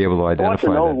 will be able to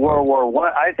identify that. World War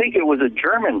I. I think it was a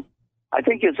German. I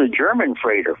think it's a German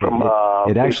freighter from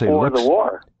it actually before looks, the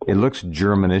war. It looks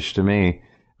Germanish to me.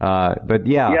 But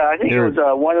yeah, I think it was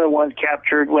one of the ones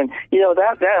captured when,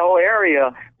 that whole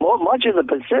area, much of the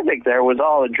Pacific there was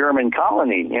all a German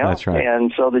colony, That's right.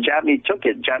 And so the Japanese took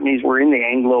it. Japanese were in the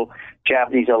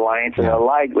Anglo-Japanese alliance and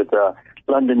allied with the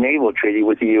London Naval Treaty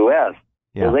with the U.S.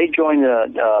 Yeah. So they joined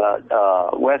the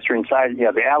western side,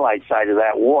 the Allied side of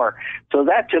that war. So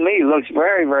that, to me, looks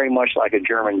very, very much like a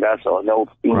German vessel, an old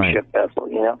steamship vessel,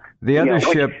 The other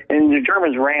ship... And the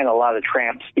Germans ran a lot of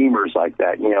tramp steamers like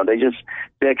that,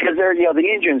 because the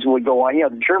engines would go on,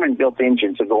 the German-built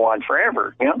engines would go on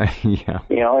forever,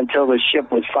 until the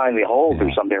ship was finally holed or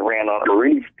something, ran on a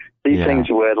reef. These things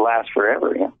would last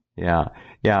forever, Yeah.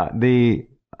 The...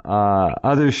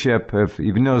 other ship, if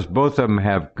you notice, both of them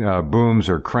have booms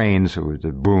or cranes.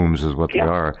 The booms is what they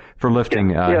are for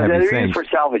lifting heavy they're things. Used for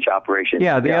salvage operations.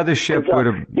 Yeah, the other ship would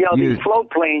have. These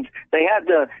float planes, they had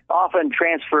to often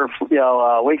transfer. What do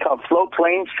you call float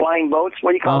planes, flying boats?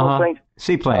 What do you call those things?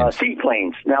 Seaplanes.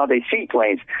 Seaplanes. Nowadays,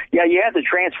 seaplanes. Yeah, you had to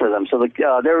transfer them, so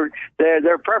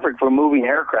they're perfect for moving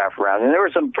aircraft around. And there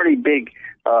were some pretty big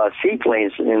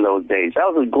seaplanes in those days. That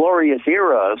was a glorious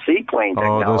era of seaplane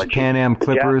technology. Oh, those Pan Am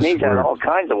Clippers. The Japanese had all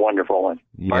kinds of wonderful ones.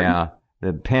 Yeah,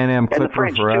 the Pan Am Clipper and the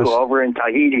French for us. too, over in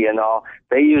Tahiti and all.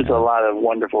 They used a lot of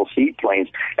wonderful seaplanes.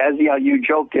 As you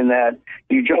joked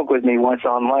you joked with me once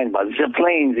online about the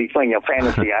planes. He's playing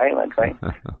Fantasy Island, right?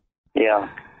 Yeah.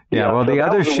 Yeah, well, so the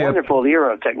other was ship. A wonderful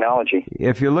era of technology.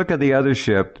 If you look at the other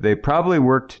ship, they probably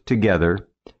worked together.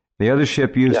 The other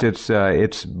ship used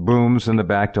its booms in the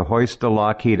back to hoist the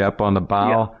Lockheed up on the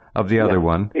bow of the other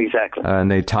one. Exactly. And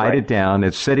they tied it down.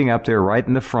 It's sitting up there right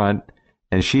in the front,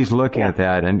 and she's looking at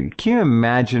that. And can you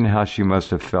imagine how she must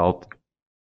have felt?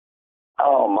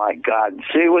 Oh, my God.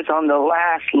 She was on the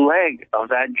last leg of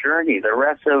that journey. The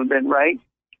rest have been right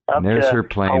up There's to her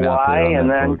plane Hawaii out there on and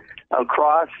that then boat.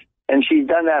 across. And she's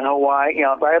done that Hawaii,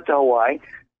 right up to Hawaii.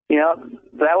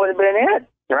 That would have been it,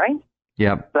 right?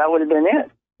 Yep. That would have been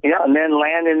it. And then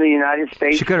land in the United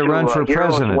States. She could have run for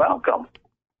president. Welcome.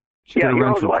 She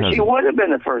would have been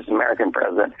the first American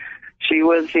president. She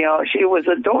was, she was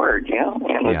adored,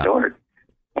 and adored.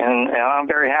 And I'm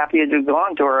very happy to have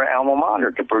gone to her alma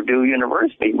mater, to Purdue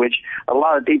University, which a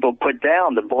lot of people put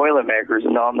down, the Boilermakers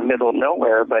and all in the middle of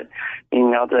nowhere, but,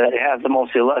 that has the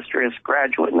most illustrious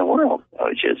graduate in the world,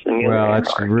 which is Amelia Earhart.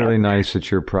 It's really nice that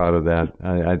you're proud of that.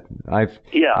 I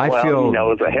feel...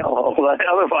 it's a hellhole.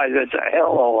 Otherwise, it's a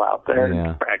hellhole out there.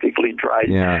 Yeah. Practically dry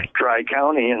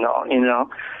county, Indiana.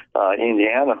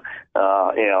 And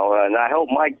I hope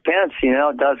Mike Pence,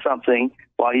 does something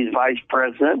while he's vice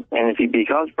president, and if he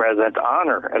becomes president, to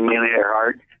honor Amelia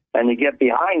Earhart and to get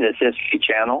behind this History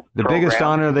Channel. The biggest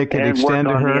honor they could extend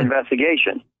to her the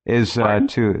investigation is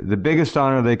the biggest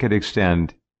honor they could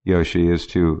extend, Yoichi, is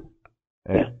to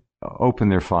open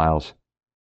their files.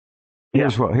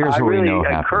 Here's what we know happened. I really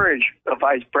encourage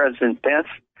Vice President Pence,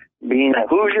 being a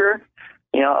Hoosier,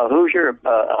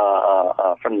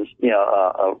 from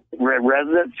the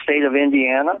resident state of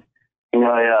Indiana.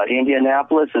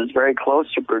 Indianapolis is very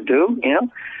close to Purdue,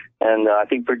 and I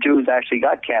think Purdue's actually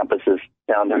got campuses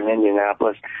down there in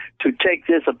Indianapolis. To take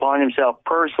this upon himself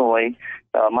personally,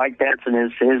 Mike Pence and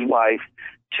his wife,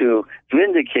 to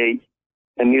vindicate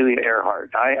Amelia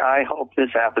Earhart. I hope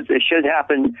this happens. It should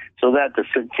happen so that the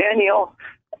centennial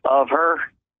of her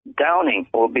downing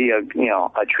will be a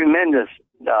tremendous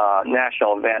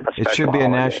national event. It should be a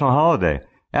national holiday.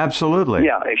 Absolutely.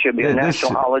 Yeah, it should be a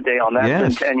national holiday on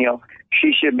that centennial.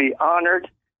 She should be honored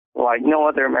like no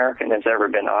other American has ever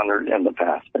been honored in the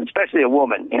past, especially a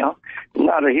woman,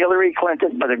 Not a Hillary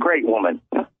Clinton, but a great woman.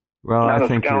 Well, Not I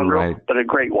think scoundrel, you're right. But a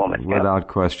great woman. Without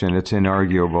question. It's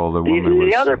inarguable.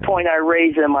 The other point I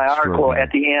raised in my article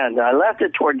at the end, I left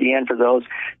it toward the end for those,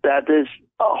 that this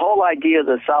whole idea of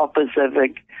the South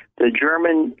Pacific, the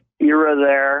German era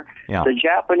there, the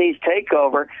Japanese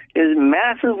takeover is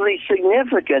massively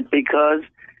significant because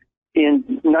in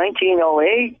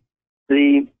 1908,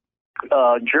 the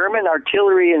German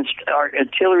artillery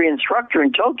instructor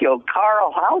in Tokyo,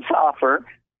 Karl Haushofer,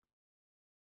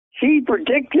 he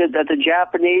predicted that the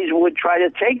Japanese would try to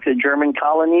take the German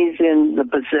colonies in the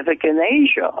Pacific and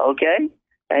Asia, okay?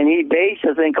 And he based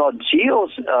a thing called this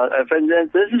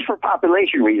is for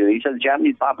population reasons. He said the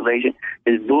Japanese population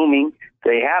is booming.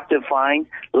 They have to find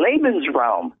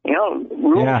Lebensraum,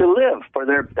 room to live for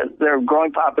their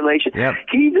growing population. Yep.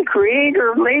 He's the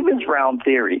creator of Lebensraum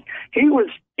theory. He was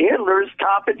Hitler's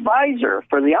top advisor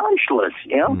for the Anschluss,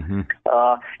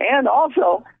 and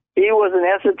also he was an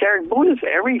esoteric Buddhist.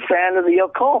 Every fan of the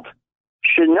occult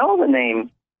should know the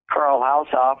name Karl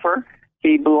Haushofer.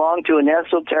 He belonged to an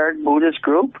esoteric Buddhist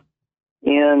group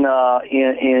in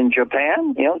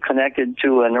Japan, connected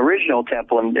to an original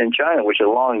temple in China, which had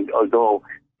long ago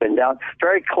been down,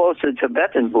 very close to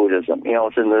Tibetan Buddhism.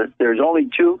 There's only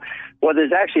two. Well,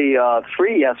 there's actually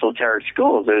three esoteric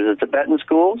schools. There's the Tibetan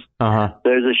schools.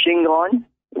 There's a Shingon,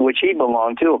 which he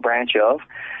belonged to, a branch of,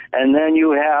 and then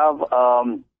you have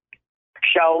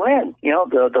Shaolin.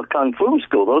 The Kung Fu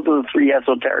school. Those are the three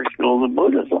esoteric schools of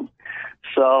Buddhism.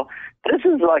 So this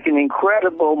is like an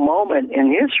incredible moment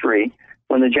in history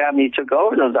when the Japanese took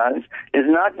over those islands. Is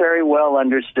not very well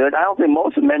understood. I don't think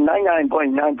most of them,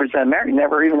 99.9% American,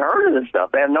 never even heard of this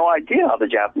stuff. They have no idea how the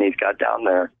Japanese got down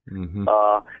there. And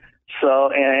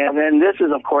then this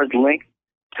is, of course, linked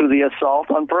to the assault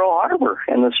on Pearl Harbor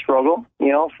and the struggle,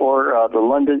 for the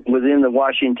London, within the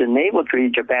Washington Naval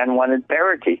Treaty. Japan wanted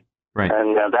parity. Right.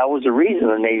 And that was the reason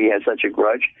the Navy had such a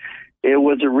grudge. It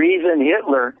was the reason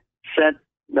Hitler sent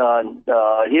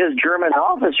his German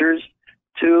officers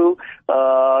to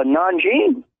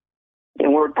Nanjing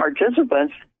and were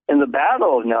participants in the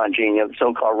Battle of Nanjing, the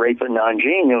so-called Rape of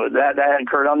Nanjing. That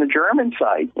occurred on the German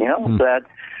side. That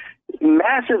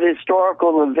massive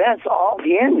historical events all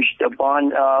hinged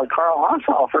upon Karl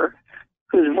Haushofer,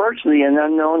 who's virtually an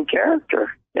unknown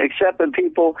character, except in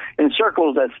people in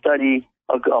circles that study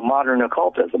modern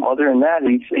occultism. Other than that,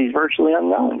 he's virtually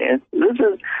unknown. And this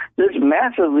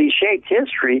massively shaped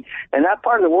history. And that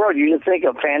part of the world, you just think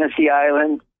of Fantasy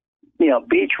Island,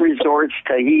 beach resorts,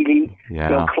 Tahiti,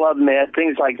 Club Med,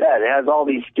 things like that. It has all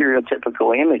these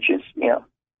stereotypical images.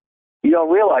 you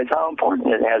don't realize how important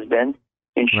it has been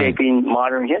in shaping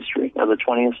modern history of the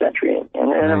 20th century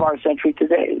and of our century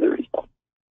today as a result.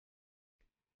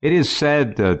 It is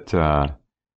said that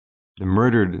the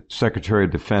murdered Secretary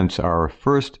of Defense, our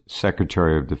first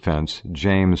Secretary of Defense,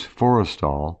 James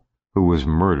Forrestal, who was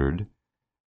murdered.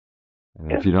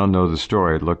 If you don't know the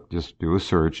story, just do a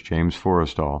search. James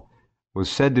Forrestal was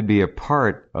said to be a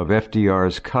part of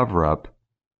FDR's cover-up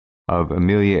of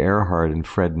Amelia Earhart and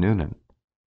Fred Noonan.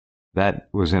 That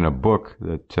was in a book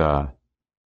that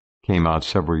came out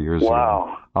several years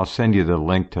ago. I'll send you the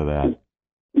link to that.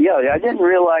 Yeah, I didn't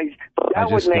realize, but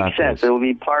that would make sense. It would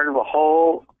be part of a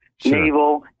whole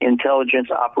naval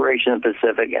intelligence operation in the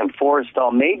Pacific, and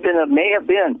Forrestal may have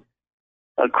been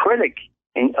a critic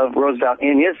of Roosevelt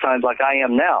in his times, like I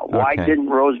am now. Okay. Why didn't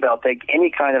Roosevelt take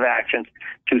any kind of action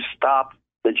to stop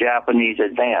the Japanese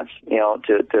advance?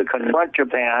 To confront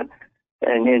Japan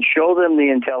and show them the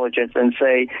intelligence and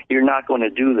say, you're not going to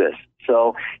do this.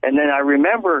 So, and then I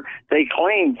remember they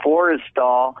claimed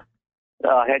Forrestal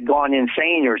had gone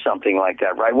insane or something like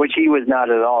that, right? Which he was not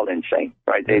at all insane,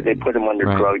 right? They put him under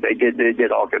drug. They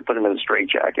did all put him in a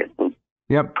straitjacket.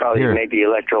 Yep. Probably maybe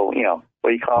what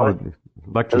do you call it?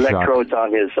 Electrodes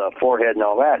on his forehead and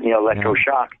all that,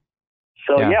 electroshock.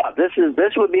 So this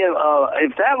would be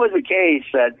if that was the case,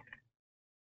 that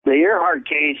the Earhart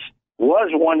case was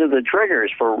one of the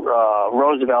triggers for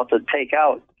Roosevelt to take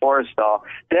out Forrestal,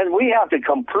 then we have to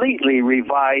completely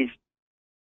revise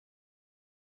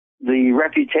the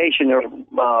reputation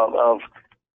of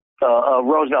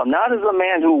Roosevelt, not as a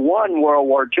man who won World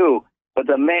War II, but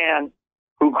the man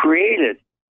who created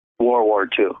World War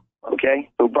II. Okay,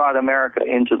 who brought America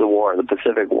into the war, the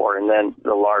Pacific War, and then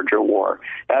the larger war,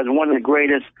 as one of the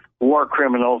greatest war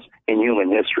criminals in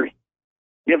human history.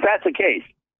 If that's the case,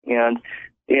 and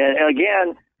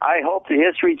again, I hope the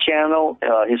History Channel,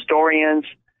 historians,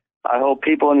 I hope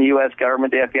people in the U.S.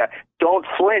 government, the FBI, don't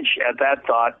flinch at that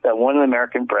thought that one of the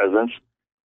American presidents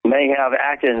may have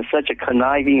acted in such a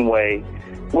conniving way,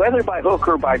 whether by hook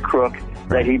or by crook,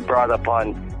 that he brought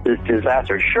upon this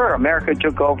disaster. Sure, America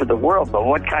took over the world, but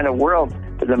what kind of world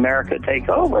did America take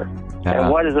over? And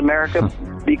what has America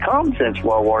become since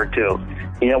World War II?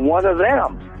 One of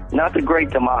them, not the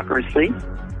great democracy,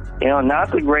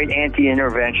 not the great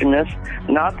anti-interventionist,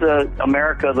 not the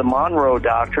America, the Monroe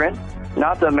Doctrine,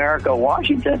 not the America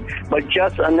Washington, but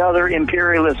just another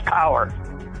imperialist power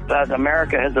that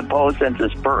America has opposed since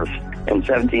its birth in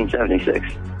 1776.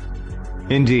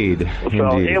 Indeed.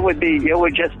 So it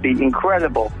would just be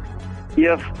incredible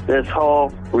if this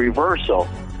whole reversal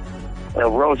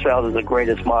of Roosevelt as the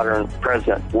greatest modern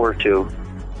president were to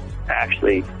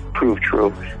actually prove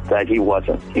true that he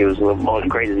wasn't. He was the most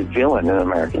greatest villain in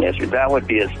American history. That would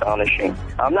be astonishing.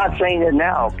 I'm not saying it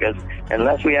now, because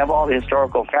unless we have all the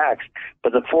historical facts,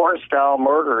 but the Forrestal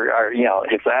murder,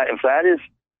 if that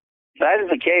is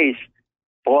the case,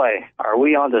 boy, are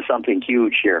we onto something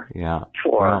huge here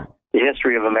for the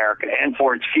history of America and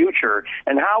for its future,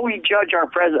 and how we judge our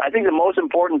president. I think the most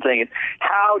important thing is,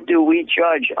 how do we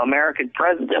judge American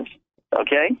presidents?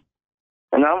 Okay,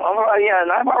 and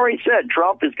I've already said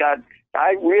Trump has got.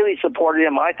 I really supported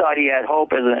him. I thought he had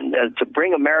hope as to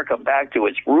bring America back to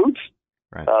its roots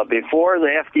before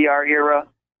the FDR era.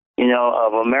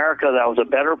 Of America that was a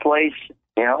better place.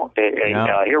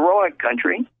 A heroic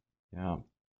country. Yeah.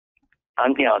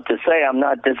 To say I'm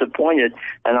not disappointed,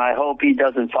 and I hope he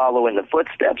doesn't follow in the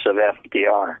footsteps of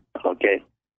FDR, okay?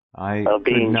 Of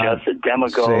being just a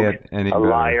demagogue, a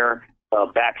liar, a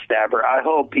backstabber. I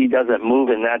hope he doesn't move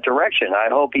in that direction. I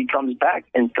hope he comes back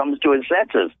and comes to his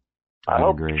senses. I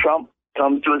hope Trump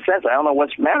comes to his senses. I don't know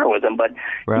what's the matter with him, but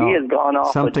he has gone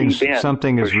off the deep end.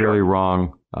 Something is really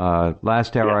wrong.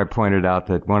 Last hour I pointed out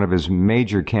that one of his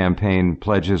major campaign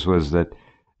pledges was that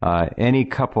any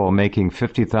couple making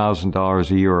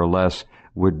 $50,000 a year or less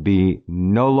would be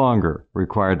no longer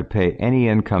required to pay any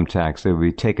income tax. They would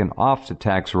be taken off the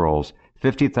tax rolls,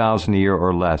 $50,000 a year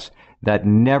or less. That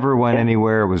never went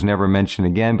anywhere. It was never mentioned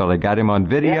again, but I got him on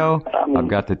video. I've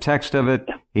got the text of it.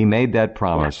 He made that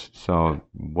promise. So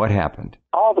what happened?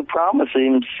 All the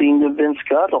promises seem to have been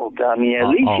scuttled. At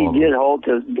least he did hold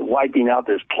to wiping out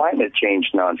this climate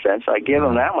change nonsense. I give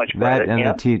him that much credit. That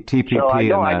and the TPP. So I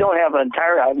don't have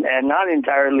not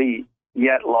entirely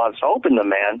yet lost hope in the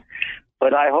man,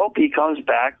 but I hope he comes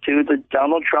back to the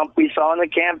Donald Trump we saw in the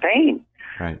campaign.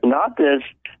 Right. Not this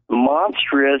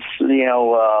monstrous,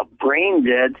 brain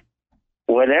dead,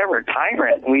 whatever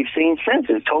tyrant we've seen since.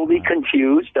 Is totally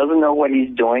confused, doesn't know what he's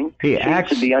doing. Seems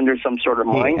to be under some sort of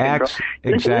mind control.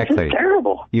 Exactly. This is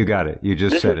terrible. You got it. You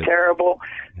just said it. This is terrible.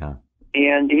 Yeah.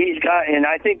 And and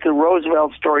I think the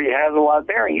Roosevelt story has a lot of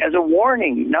bearing as a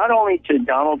warning, not only to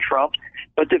Donald Trump,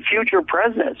 but to future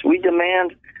presidents. We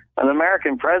demand an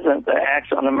American president that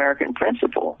acts on American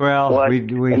principle. Well, what we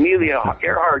Amelia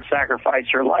Earhart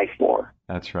sacrificed her life for.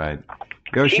 That's right.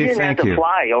 Yoichi, she didn't thank have to you.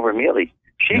 fly over Amelia.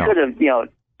 She could have,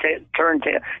 turned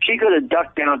tail. She could have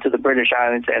ducked down to the British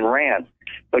Islands and ran,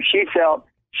 but she felt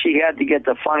she had to get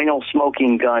the final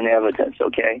smoking gun evidence.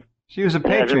 Okay. She was a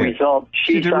patriot. As a result,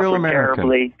 she She's a real suffered American.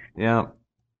 terribly. Yeah.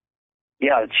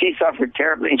 Yeah, she suffered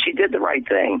terribly, and she did the right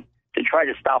thing to try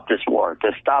to stop this war,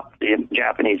 to stop the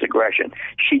Japanese aggression.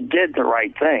 She did the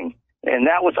right thing. And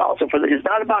that was also it's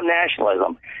not about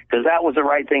nationalism, because that was the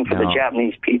right thing for the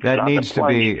Japanese people. That needs to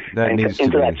be,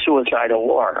 into that suicidal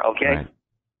war, okay? Right.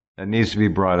 That needs to be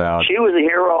brought out. She was a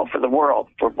hero for the world,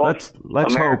 for both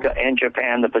let's America hope. and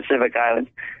Japan, the Pacific Islands,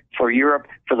 for Europe,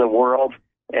 for the world.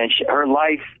 And her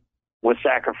life was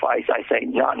sacrificed, I say,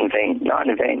 not in vain, not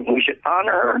in vain. We should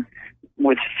honor her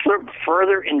with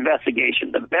further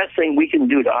investigation. The best thing we can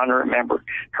do to honor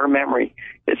her memory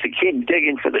is to keep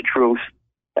digging for the truth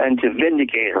and to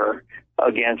vindicate her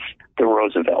against the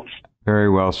Roosevelts. Very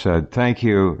well said. Thank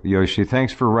you, Yoichi.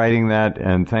 Thanks for writing that,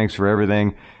 and thanks for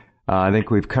everything. I think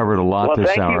we've covered a lot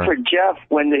this hour. Well, thank you for Jeff.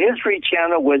 When the History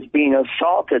Channel was being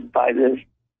assaulted by this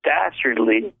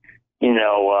dastardly,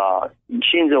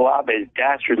 Shinzo Abe's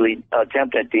dastardly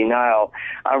attempt at denial,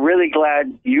 I'm really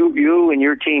glad you and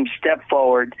your team stepped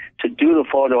forward to do the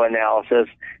photo analysis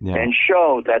and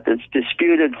show that this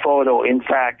disputed photo, in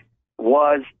fact,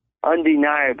 was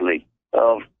undeniably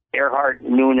of Earhart,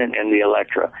 Noonan, and the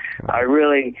Electra. I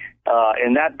really,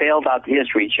 and that bailed out the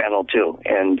History Channel too.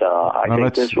 And I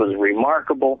think this was a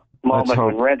remarkable moment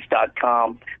when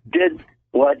Rents.com did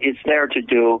what it's there to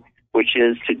do, which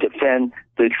is to defend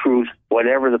the truth,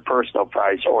 whatever the personal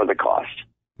price or the cost.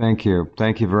 Thank you.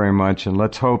 Thank you very much. And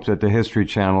let's hope that the History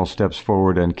Channel steps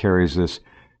forward and carries this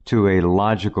to a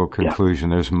logical conclusion.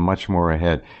 Yeah. There's much more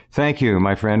ahead. Thank you,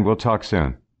 my friend. We'll talk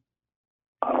soon.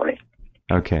 All right.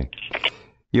 Okay.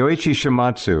 Yoichi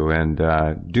Shimatsu,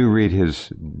 and do read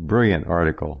his brilliant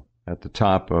article at the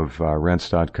top of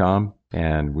Rents.com,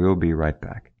 and we'll be right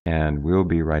back. And we'll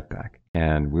be right back.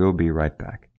 And we'll be right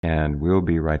back. And we'll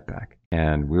be right back.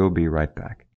 And we'll be right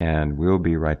back. And we'll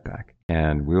be right back.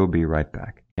 And we'll be right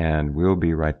back. And we'll be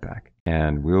right back.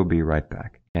 And we'll be right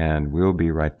back. And we'll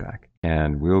be right back.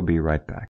 And we'll be right back.